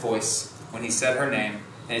recognized his voice when he said her name,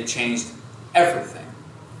 and it changed everything.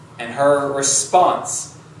 And her response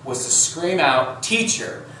was to scream out,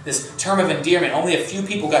 "Teacher," this term of endearment. Only a few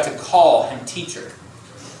people got to call him teacher.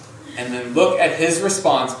 And then look at his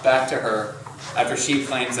response back to her after she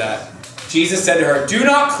claims that. Jesus said to her, "Do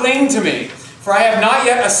not cling to me, for I have not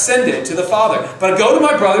yet ascended to the Father. But go to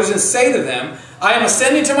my brothers and say to them, I am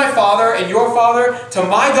ascending to my Father and your Father, to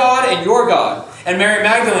my God and your God." And Mary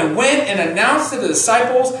Magdalene went and announced to the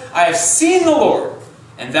disciples, "I have seen the Lord,"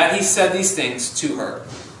 and that he said these things to her.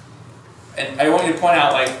 And I want you to point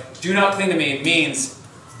out, do not cling to me means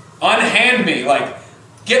unhand me,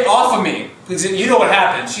 get off of me. Because you know what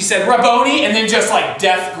happened. She said, "Rabboni," and then just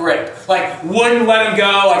death grip. Wouldn't let him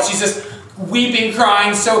go. She's just weeping,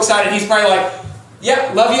 crying, so excited. He's probably like, "Yeah,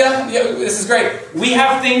 love you. Yeah, this is great. We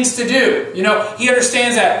have things to do." He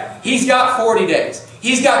understands that he's got 40 days.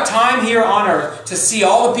 He's got time here on earth to see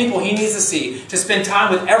all the people he needs to see, to spend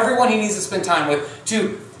time with everyone he needs to spend time with,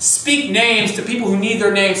 to speak names to people who need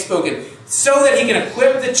their names spoken, so that he can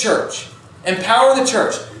equip the church, empower the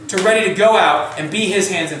church to ready to go out and be his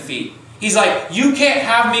hands and feet. He's like, "You can't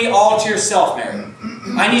have me all to yourself, Mary.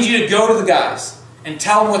 I need you to go to the guys and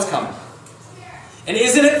tell them what's coming." And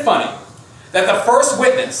isn't it funny that the first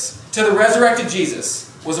witness to the resurrected Jesus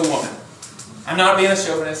was a woman? I'm not being a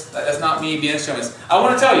chauvinist. That's not me being a chauvinist. I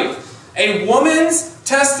want to tell you, a woman's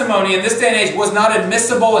testimony in this day and age was not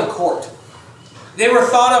admissible in court. They were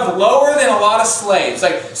thought of lower than a lot of slaves.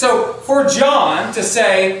 So for John to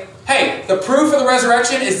say, "Hey, the proof of the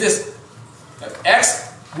resurrection is this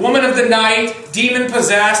ex-woman of the night,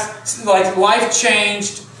 demon-possessed,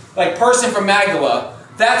 life-changed, person from Magdala,"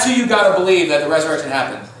 that's who you got to believe that the resurrection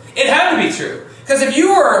happened. It had to be true. Because if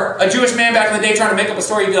you were a Jewish man back in the day trying to make up a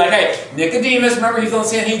story, you'd be like, "Hey, Nicodemus, remember he's on the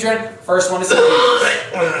Sanhedrin? First one to see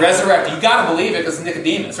Jesus. Resurrected." You got to believe it because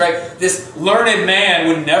Nicodemus, right? This learned man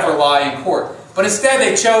would never lie in court. But instead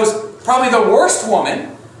they chose probably the worst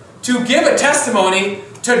woman to give a testimony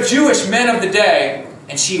to Jewish men of the day,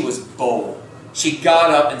 and she was bold. She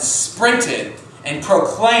got up and sprinted and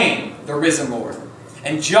proclaimed the risen Lord.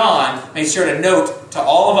 And John made sure to note to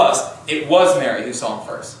all of us, it was Mary who saw him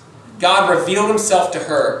first. God revealed himself to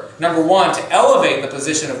her, number one, to elevate the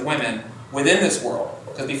position of women within this world.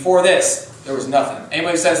 Because before this, there was nothing.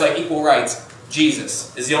 Anybody who says equal rights, Jesus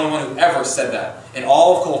is the only one who ever said that in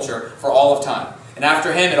all of culture for all of time. And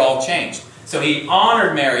after him, it all changed. So he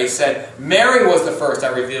honored Mary, said, "Mary was the first I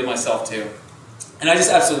revealed myself to." And I just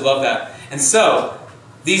absolutely love that. And so,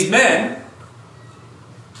 these men,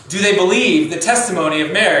 do they believe the testimony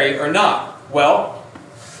of Mary or not? Well,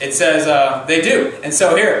 it says they do. And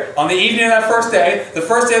so here, on the evening of that first day, the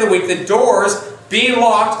first day of the week, the doors being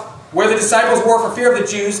locked where the disciples were for fear of the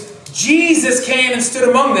Jews, Jesus came and stood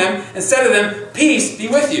among them and said to them, "Peace be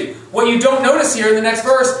with you." What you don't notice here in the next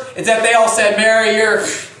verse is that they all said, "Mary,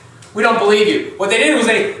 we don't believe you." What they did was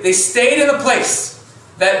they stayed in the place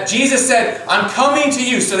that Jesus said, I'm coming to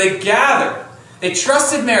you. So they gathered. They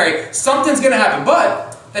trusted Mary. Something's going to happen.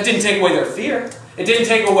 But that didn't take away their fear. It didn't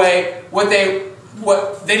take away what they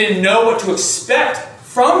didn't know what to expect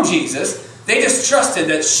from Jesus. They just trusted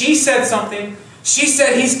that she said something. She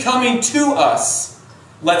said he's coming to us.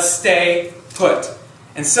 Let's stay put.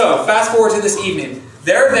 And so, fast forward to this evening.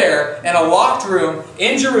 They're there in a locked room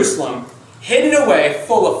in Jerusalem, hidden away,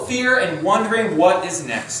 full of fear and wondering what is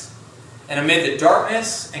next. And amid the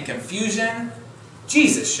darkness and confusion,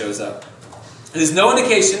 Jesus shows up. There's no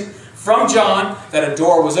indication from John that a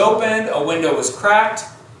door was opened, a window was cracked.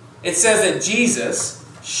 It says that Jesus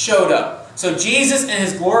showed up. So Jesus in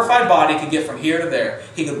his glorified body could get from here to there.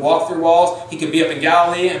 He could walk through walls. He could be up in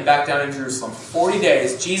Galilee and back down in Jerusalem. For 40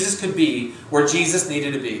 days, Jesus could be where Jesus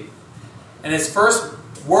needed to be. And his first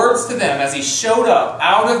words to them as he showed up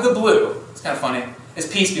out of the blue, it's kind of funny,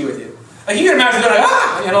 is peace be with you. Like you can imagine going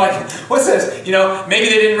like, like, what's this? Maybe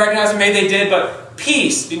they didn't recognize him, maybe they did, but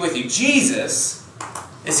peace be with you. Jesus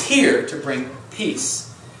is here to bring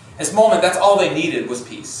peace. At this moment, that's all they needed was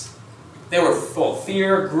peace. They were full of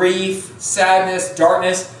fear, grief, sadness,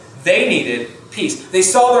 darkness. They needed peace. They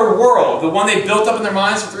saw their world, the one they built up in their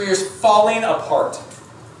minds for 3 years, falling apart.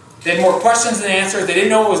 They had more questions than answers. They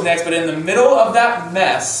didn't know what was next. But in the middle of that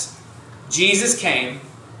mess, Jesus came,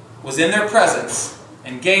 was in their presence,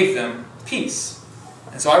 and gave them peace.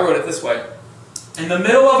 And so I wrote it this way. In the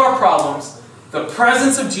middle of our problems, the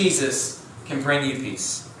presence of Jesus can bring you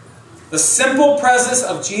peace. The simple presence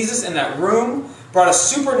of Jesus in that room brought a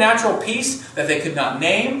supernatural peace that they could not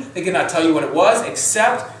name. They could not tell you what it was,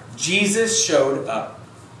 except Jesus showed up.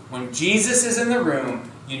 When Jesus is in the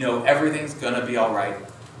room, you know everything's going to be all right.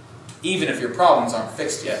 Even if your problems aren't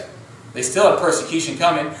fixed yet. They still had persecution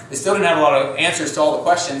coming. They still didn't have a lot of answers to all the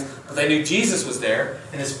questions, but they knew Jesus was there,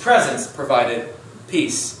 and his presence provided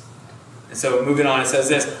peace. And so moving on, it says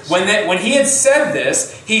this. When he had said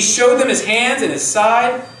this, he showed them his hands and his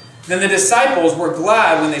side. Then the disciples were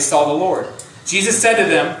glad when they saw the Lord. Jesus said to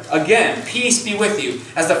them, again, peace be with you.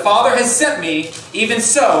 As the Father has sent me, even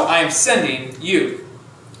so I am sending you.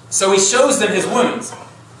 So he shows them his wounds.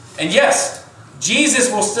 And yes,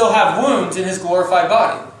 Jesus will still have wounds in his glorified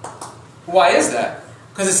body. Why is that?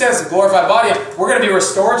 Because it says, glorified body, we're going to be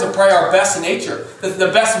restored to play our best nature,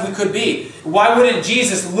 the best we could be. Why wouldn't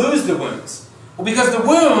Jesus lose the wounds? Well, because the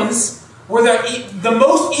wounds were the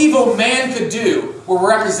most evil man could do were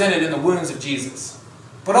represented in the wounds of Jesus.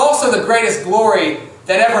 But also the greatest glory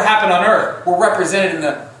that ever happened on earth were represented in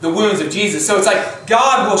the wounds of Jesus. So it's like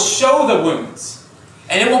God will show the wounds.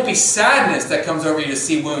 And it won't be sadness that comes over you to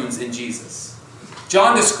see wounds in Jesus.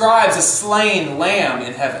 John describes a slain lamb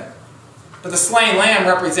in heaven. But the slain lamb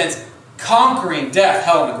represents conquering death,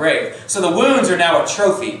 hell, and the grave. So the wounds are now a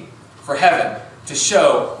trophy for heaven to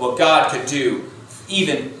show what God could do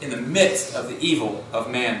even in the midst of the evil of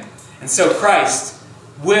man. And so Christ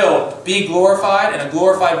will be glorified in a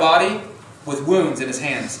glorified body with wounds in his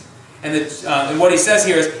hands. And what he says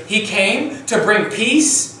here is he came to bring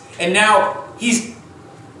peace, and now he's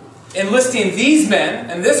enlisting these men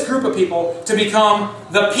and this group of people to become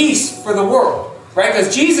the peace for the world. Right?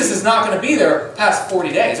 Because Jesus is not going to be there past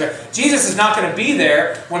 40 days. Right? Jesus is not going to be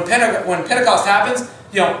there when Pentecost happens.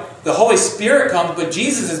 The Holy Spirit comes, but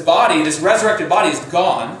Jesus' body, this resurrected body, is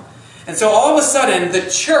gone. And so all of a sudden, the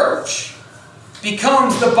church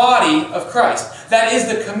becomes the body of Christ. That is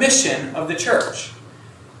the commission of the church.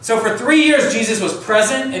 So for 3 years, Jesus was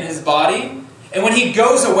present in his body. And when he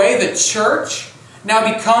goes away, the church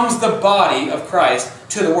now becomes the body of Christ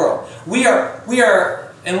to the world. We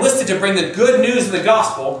are enlisted to bring the good news of the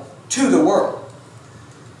gospel to the world.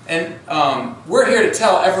 And we're here to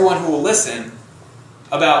tell everyone who will listen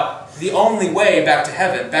about the only way back to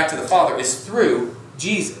heaven, back to the Father, is through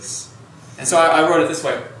Jesus. And so I wrote it this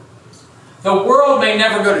way. The world may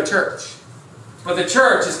never go to church, but the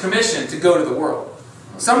church is commissioned to go to the world.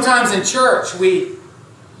 Sometimes in church, we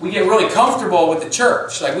get really comfortable with the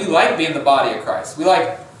church. Like, we like being the body of Christ. We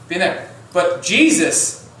like being there. But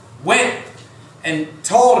Jesus went and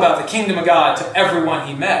told about the kingdom of God to everyone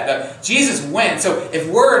he met. Jesus went. So if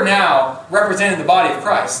we're now representing the body of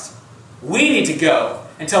Christ, we need to go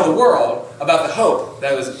and tell the world about the hope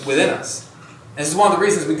that was within us. And this is one of the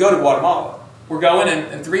reasons we go to Guatemala. We're going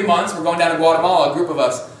in 3 months, we're going down to Guatemala, a group of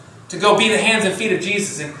us, to go be the hands and feet of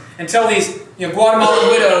Jesus and tell these Guatemalan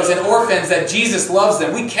widows and orphans that Jesus loves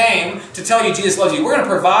them. We came to tell you Jesus loves you. We're going to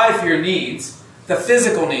provide for your needs, the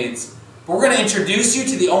physical needs, but we're going to introduce you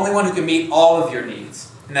to the only one who can meet all of your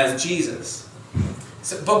needs, and that is Jesus.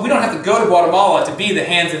 But we don't have to go to Guatemala to be the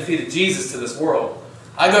hands and feet of Jesus to this world.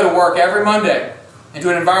 I go to work every Monday into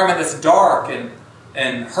an environment that's dark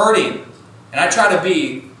and hurting. And I try to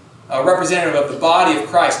be a representative of the body of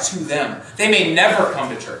Christ to them. They may never come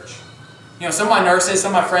to church. You know, some of my nurses,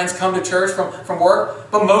 some of my friends come to church from work,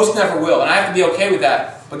 but most never will. And I have to be okay with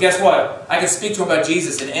that. But guess what? I can speak to them about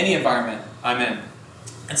Jesus in any environment I'm in.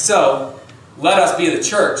 And so, let us be the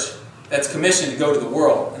church that's commissioned to go to the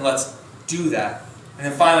world. And let's do that. And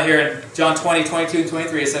then finally here in John 20, 22, and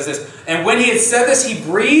 23, it says this, "And when he had said this, he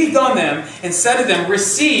breathed on them and said to them,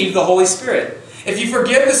 'Receive the Holy Spirit. If you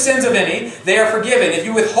forgive the sins of any, they are forgiven. If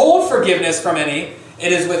you withhold forgiveness from any,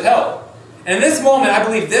 it is withheld.'" And in this moment, I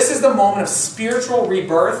believe this is the moment of spiritual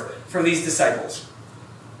rebirth for these disciples.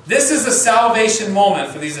 This is the salvation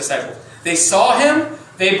moment for these disciples. They saw him,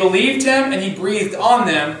 they believed him, and he breathed on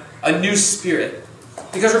them a new spirit.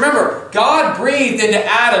 Because remember, God breathed into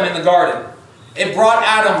Adam in the garden. It brought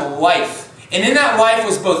Adam life. And in that life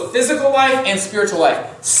was both physical life and spiritual life.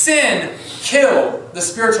 Sin killed the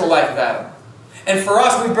spiritual life of Adam. And for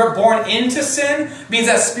us, we were born into sin, means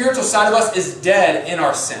that spiritual side of us is dead in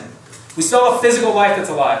our sin. We still have a physical life that's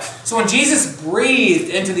alive. So when Jesus breathed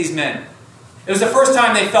into these men, it was the first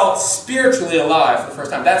time they felt spiritually alive for the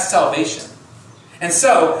first time. That's salvation. And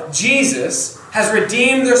so, Jesus has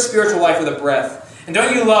redeemed their spiritual life with a breath. And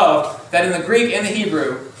don't you love that in the Greek and the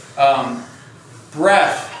Hebrew,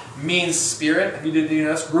 breath means spirit? Have you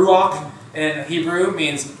know this? Ruach in Hebrew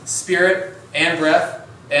means spirit and breath.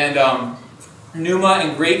 And pneuma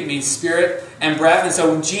in Greek means spirit and breath. And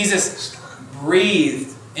so when Jesus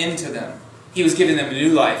breathed into them, he was giving them a new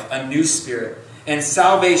life, a new spirit. And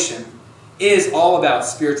salvation is all about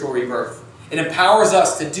spiritual rebirth. It empowers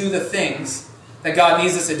us to do the things that God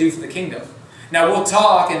needs us to do for the kingdom. Now we'll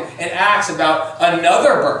talk in Acts about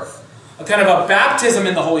another birth, a kind of a baptism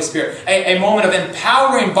in the Holy Spirit, a moment of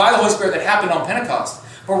empowering by the Holy Spirit that happened on Pentecost.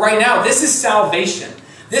 But right now, this is salvation.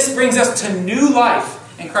 This brings us to new life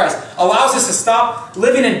in Christ, allows us to stop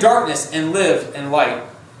living in darkness and live in light.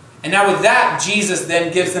 And now with that, Jesus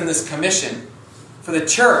then gives them this commission for the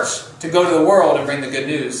church to go to the world and bring the good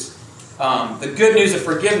news. The good news of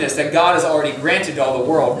forgiveness that God has already granted to all the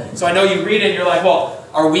world. So I know you read it and you're like, well,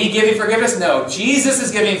 are we giving forgiveness? No, Jesus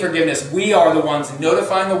is giving forgiveness. We are the ones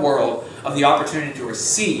notifying the world of the opportunity to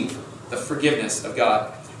receive the forgiveness of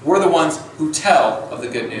God. We're the ones who tell of the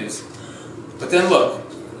good news. But then look,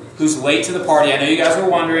 who's late to the party. I know you guys were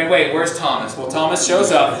wondering, wait, where's Thomas? Well, Thomas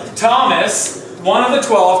shows up. Thomas, one of the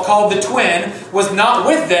 12, called the twin, was not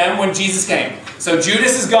with them when Jesus came. So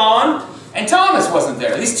Judas is gone, and Thomas wasn't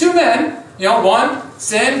there. These two men, you know, one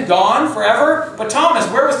sinned, gone forever. But Thomas,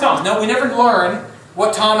 where was Thomas? No, we never learn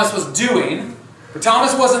what Thomas was doing, but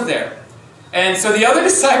Thomas wasn't there. And so the other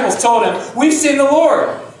disciples told him, "We've seen the Lord."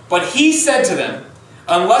 But he said to them,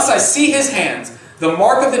 "Unless I see his hands, the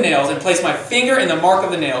mark of the nails, and place my finger in the mark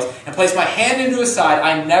of the nails, and place my hand into his side,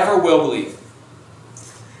 I never will believe."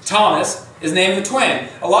 Thomas is named the twin.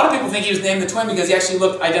 A lot of people think he was named the twin because he actually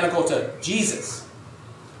looked identical to Jesus.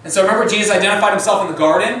 And so remember Jesus identified himself in the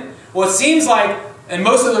garden? Well, it seems like, in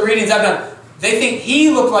most of the readings I've done, they think he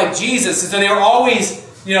looked like Jesus, and so they were always,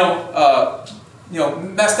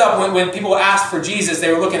 messed up when people asked for Jesus.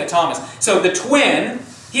 They were looking at Thomas. So the twin,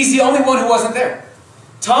 he's the only one who wasn't there.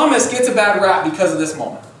 Thomas gets a bad rap because of this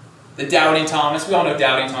moment. The doubting Thomas. We all know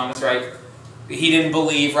doubting Thomas, right? He didn't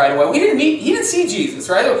believe right away. He didn't see Jesus,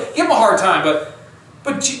 right? Give him a hard time, but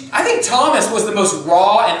I think Thomas was the most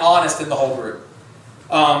raw and honest in the whole group.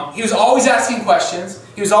 He was always asking questions.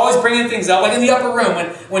 He was always bringing things up. Like in the upper room,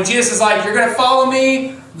 when Jesus is like, "You're going to follow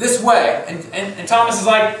me this way." And Thomas is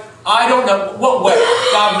like, "I don't know. What way?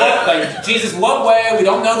 God, what? Like, Jesus, what way? We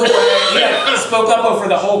don't know the way." He spoke up over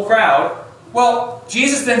the whole crowd. Well,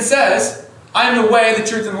 Jesus then says, "I am the way, the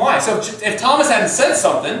truth, and the life." So if Thomas hadn't said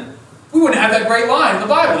something, we wouldn't have that great line in the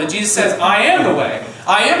Bible that Jesus says, "I am the way,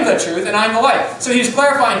 I am the truth, and I am the light." So he was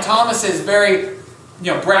clarifying Thomas's very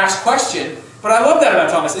brash question. But I love that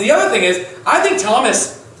about Thomas. And the other thing is, I think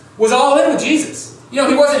Thomas was all in with Jesus. He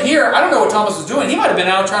wasn't here. I don't know what Thomas was doing. He might have been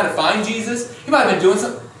out trying to find Jesus. He might have been doing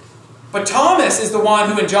something. But Thomas is the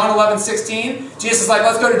one who in John 11:16, Jesus is like,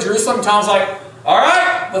 "Let's go to Jerusalem." And Thomas is like, "All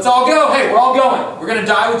right, let's all go. Hey, we're all going. We're going to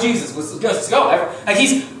die with Jesus. Let's go." Like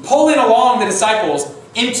he's pulling along the disciples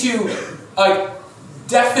into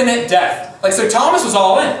definite death. So Thomas was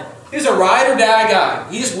all in. He was a ride or die guy.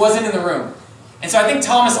 He just wasn't in the room. And so I think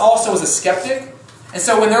Thomas also was a skeptic. And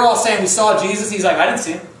so when they're all saying we saw Jesus, he's like, "I didn't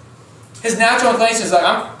see him." His natural inclination is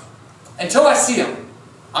like, until I see him,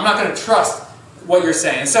 I'm not going to trust what you're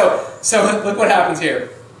saying. So look what happens here.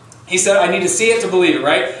 He said, "I need to see it to believe it,"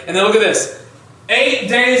 right? And then look at this. 8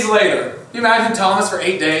 days later. Can you imagine Thomas for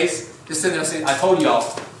 8 days? Just sitting there saying, "I told y'all,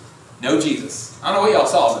 no Jesus." I don't know what y'all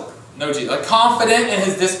saw, but no Jesus. Confident in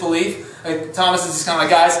his disbelief. Thomas is just kind of like,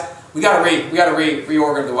 "Guys, we got to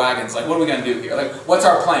reorganize the wagons. Like, what are we going to do here? Like, what's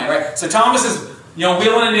our plan, right? So Thomas is,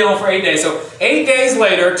 wheeling and dealing for 8 days. So 8 days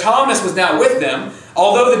later, Thomas was now with them.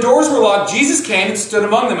 Although the doors were locked, Jesus came and stood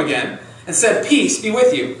among them again and said, "Peace be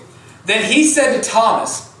with you." Then he said to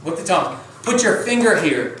Thomas, look at Thomas, "Put your finger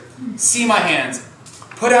here. See my hands.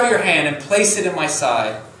 Put out your hand and place it in my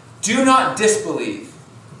side. Do not disbelieve,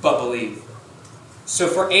 but believe." So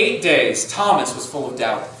for 8 days, Thomas was full of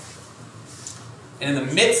doubt. And in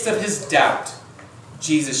the midst of his doubt,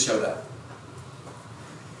 Jesus showed up.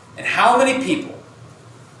 And how many people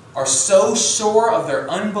are so sure of their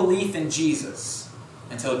unbelief in Jesus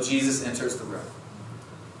until Jesus enters the room?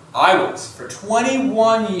 I was, for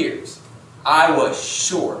 21 years, I was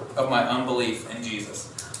sure of my unbelief in Jesus.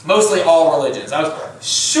 Mostly all religions. I was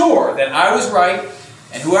sure that I was right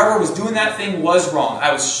and whoever was doing that thing was wrong.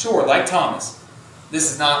 I was sure, like Thomas,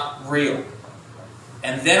 this is not real.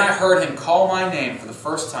 And then I heard him call my name for the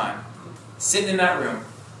first time, sitting in that room,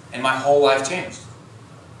 and my whole life changed.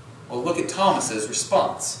 Well, look at Thomas's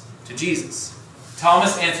response to Jesus.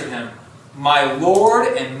 Thomas answered him, "My Lord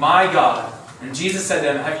and my God." And Jesus said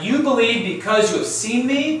to him, "Have you believed because you have seen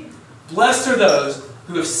me? Blessed are those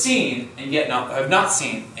who have seen and yet have not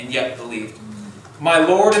seen and yet believed." My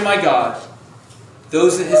Lord and my God.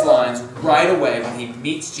 Those are his lines right away when he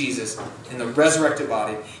meets Jesus in the resurrected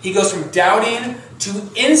body. He goes from doubting to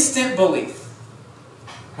instant belief.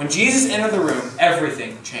 When Jesus entered the room,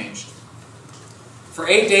 everything changed. For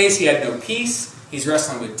 8 days he had no peace. He's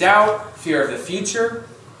wrestling with doubt, fear of the future.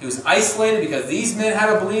 He was isolated because these men had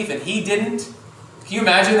a belief and he didn't. Can you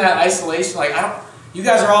imagine that isolation? Like, you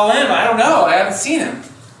guys are all in, but I don't know. I haven't seen him.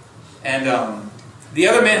 And the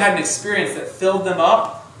other men had an experience that filled them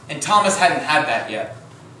up. And Thomas hadn't had that yet.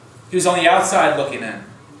 He was on the outside looking in.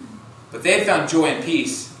 But they had found joy and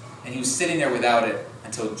peace, and he was sitting there without it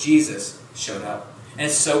until Jesus showed up. And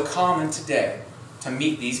it's so common today to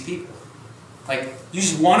meet these people. Like, you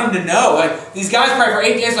just want them to know. Like, these guys probably for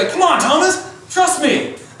 8 days, like, "Come on, Thomas, trust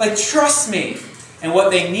me." Like, trust me. And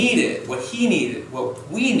what they needed, what he needed,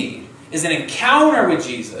 what we need, is an encounter with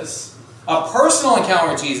Jesus, a personal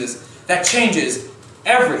encounter with Jesus that changes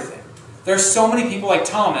everything. There's so many people like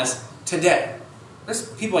Thomas today. There's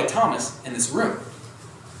people like Thomas in this room.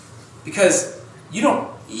 Because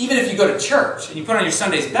even if you go to church and you put on your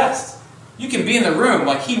Sunday's best, you can be in the room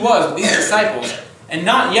like he was with these disciples and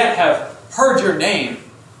not yet have heard your name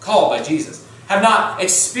called by Jesus. Have not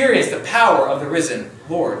experienced the power of the risen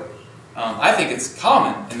Lord. I think it's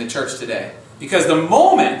common in the church today. Because the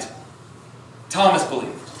moment Thomas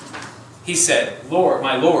believed, he said, Lord,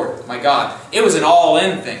 my God. It was an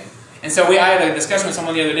all-in thing. And so I had a discussion with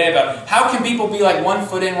someone the other day about how can people be like 1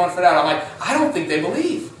 foot in, 1 foot out. I'm like, I don't think they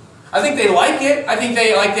believe. I think they like it. I think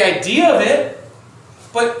they like the idea of it.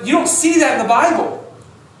 But you don't see that in the Bible.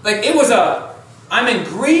 Like, it was I'm in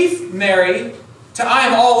grief, Mary, to I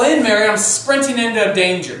am all in, Mary. I'm sprinting into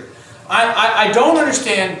danger. I don't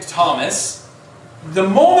understand Thomas. The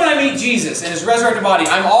moment I meet Jesus in his resurrected body,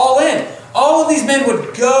 I'm all in. All of these men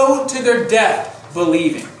would go to their death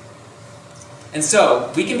believing. And so,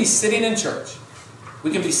 we can be sitting in church,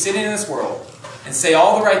 we can be sitting in this world, and say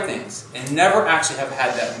all the right things, and never actually have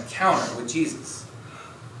had that encounter with Jesus.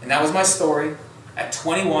 And that was my story. At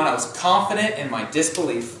 21, I was confident in my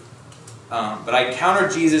disbelief, but I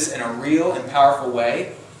encountered Jesus in a real and powerful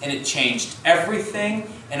way, and it changed everything,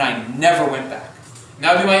 and I never went back. And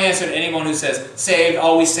that would be my answer to anyone who says, saved,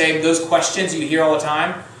 always saved, those questions you hear all the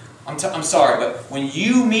time. I'm sorry, but when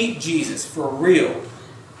you meet Jesus for real,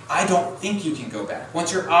 I don't think you can go back.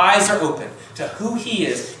 Once your eyes are open to who he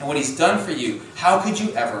is and what he's done for you, how could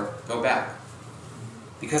you ever go back?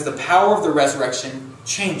 Because the power of the resurrection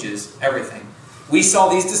changes everything. We saw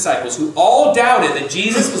these disciples who all doubted that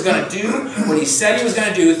Jesus was going to do what he said he was going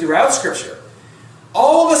to do throughout Scripture.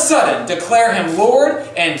 All of a sudden declare him Lord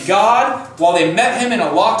and God while they met him in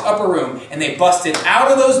a locked upper room, and they busted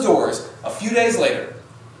out of those doors a few days later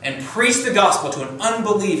and preached the gospel to an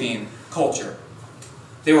unbelieving culture.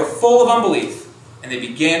 They were full of unbelief, and they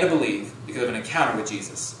began to believe because of an encounter with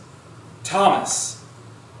Jesus. Thomas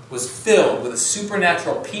was filled with a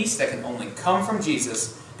supernatural peace that can only come from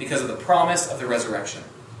Jesus because of the promise of the resurrection.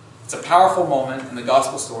 It's a powerful moment in the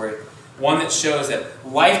gospel story, one that shows that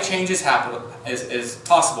life changes is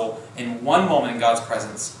possible in one moment in God's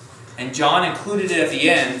presence. And John included it at the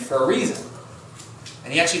end for a reason.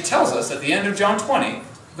 And he actually tells us at the end of John 20,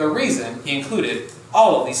 the reason he included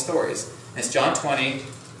all of these stories. It's John 20,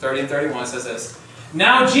 30 and 31 says this.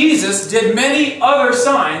 Now Jesus did many other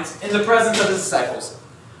signs in the presence of his disciples,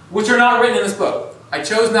 which are not written in this book. I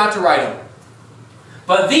chose not to write them.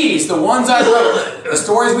 But these, the ones I wrote, the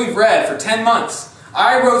stories we've read for 10 months,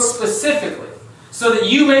 I wrote specifically so that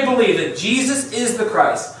you may believe that Jesus is the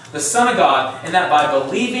Christ, the Son of God, and that by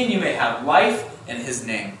believing you may have life in His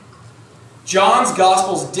name. John's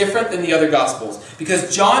gospel is different than the other gospels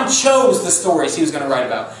because John chose the stories he was going to write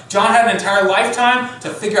about. John had an entire lifetime to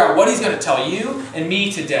figure out what he's going to tell you and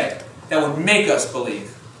me today that would make us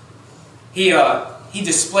believe. He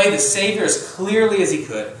displayed the Savior as clearly as he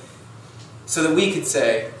could so that we could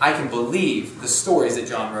say, I can believe the stories that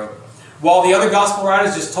John wrote. While the other gospel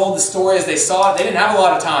writers just told the story as they saw it, they didn't have a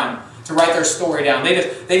lot of time to write their story down.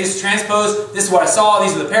 They just transposed, this is what I saw,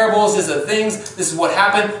 these are the parables, these are the things, this is what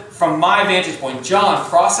happened from my vantage point. John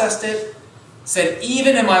processed it, said,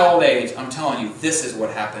 even in my old age, I'm telling you, this is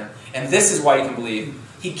what happened. And this is why you can believe.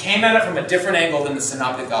 He came at it from a different angle than the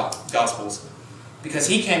Synoptic Gospels. Because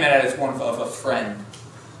he came at it as one of a friend.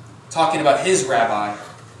 Talking about his rabbi,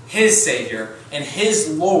 his Savior, and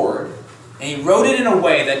his Lord. And he wrote it in a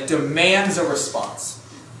way that demands a response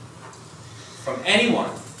from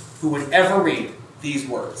anyone who would ever read these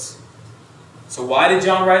words. So why did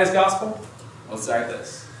John write his gospel? Let's start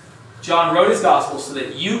this. John wrote his gospel so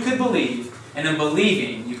that you could believe, and in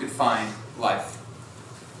believing you could find life.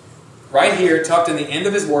 Right here, tucked in the end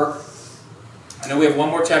of his work, I know we have one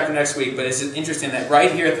more chapter next week, but it's interesting that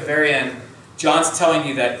right here at the very end, John's telling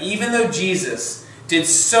you that even though Jesus did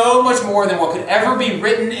so much more than what could ever be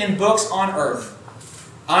written in books on earth,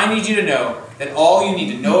 I need you to know that all you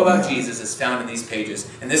need to know about Jesus is found in these pages.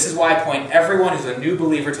 And this is why I point everyone who's a new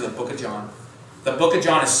believer to the book of John. The book of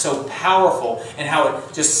John is so powerful in how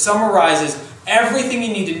it just summarizes everything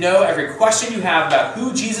you need to know, every question you have about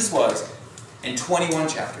who Jesus was in 21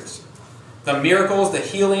 chapters. The miracles, the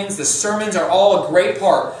healings, the sermons are all a great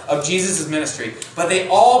part of Jesus' ministry. But they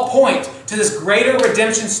all point to this greater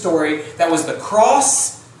redemption story that was the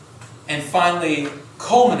cross and finally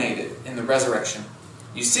culminated in the resurrection.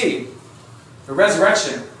 You see, the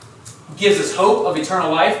resurrection gives us hope of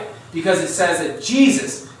eternal life because it says that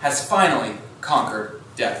Jesus has finally conquered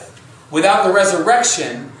death. Without the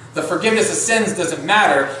resurrection, the forgiveness of sins doesn't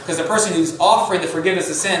matter because the person who's offering the forgiveness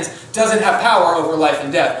of sins doesn't have power over life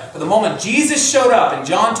and death. But the moment Jesus showed up in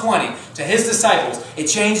John 20 to his disciples, it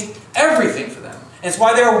changed everything for them. And it's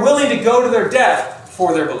why they were willing to go to their death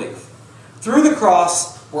for their belief. Through the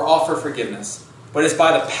cross, we're offered forgiveness. But it's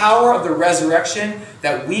by the power of the resurrection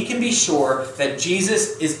that we can be sure that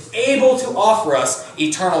Jesus is able to offer us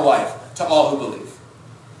eternal life to all who believe.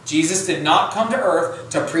 Jesus did not come to earth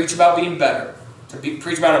to preach about being better,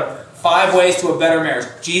 preach about 5 ways to a better marriage.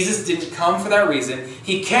 Jesus didn't come for that reason.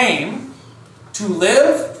 He came to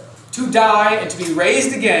live, to die, and to be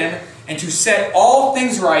raised again, and to set all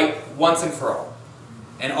things right once and for all.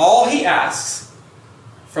 And all He asks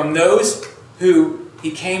from those who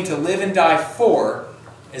He came to live and die for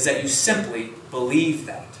is that you simply believe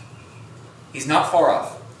that. He's not far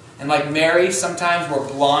off. And like Mary, sometimes we're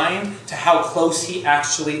blind to how close He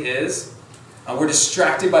actually is. We're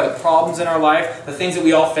distracted by the problems in our life, the things that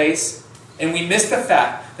we all face, and we miss the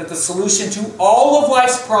fact that the solution to all of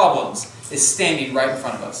life's problems is standing right in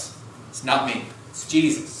front of us. It's not me. It's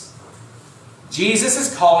Jesus. Jesus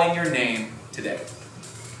is calling your name today.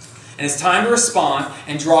 And it's time to respond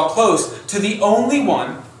and draw close to the only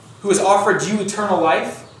one who has offered you eternal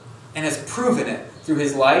life and has proven it through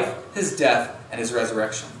His life, His death, and His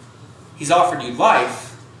resurrection. He's offered you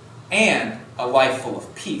life and a life full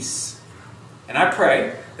of peace. And I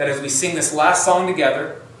pray that as we sing this last song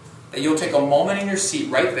together, that you'll take a moment in your seat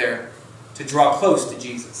right there to draw close to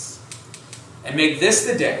Jesus. And make this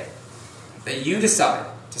the day that you decide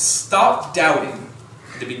to stop doubting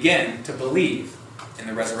and to begin to believe in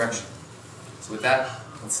the resurrection. So with that,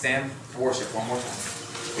 let's stand and worship one more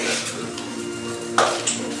time.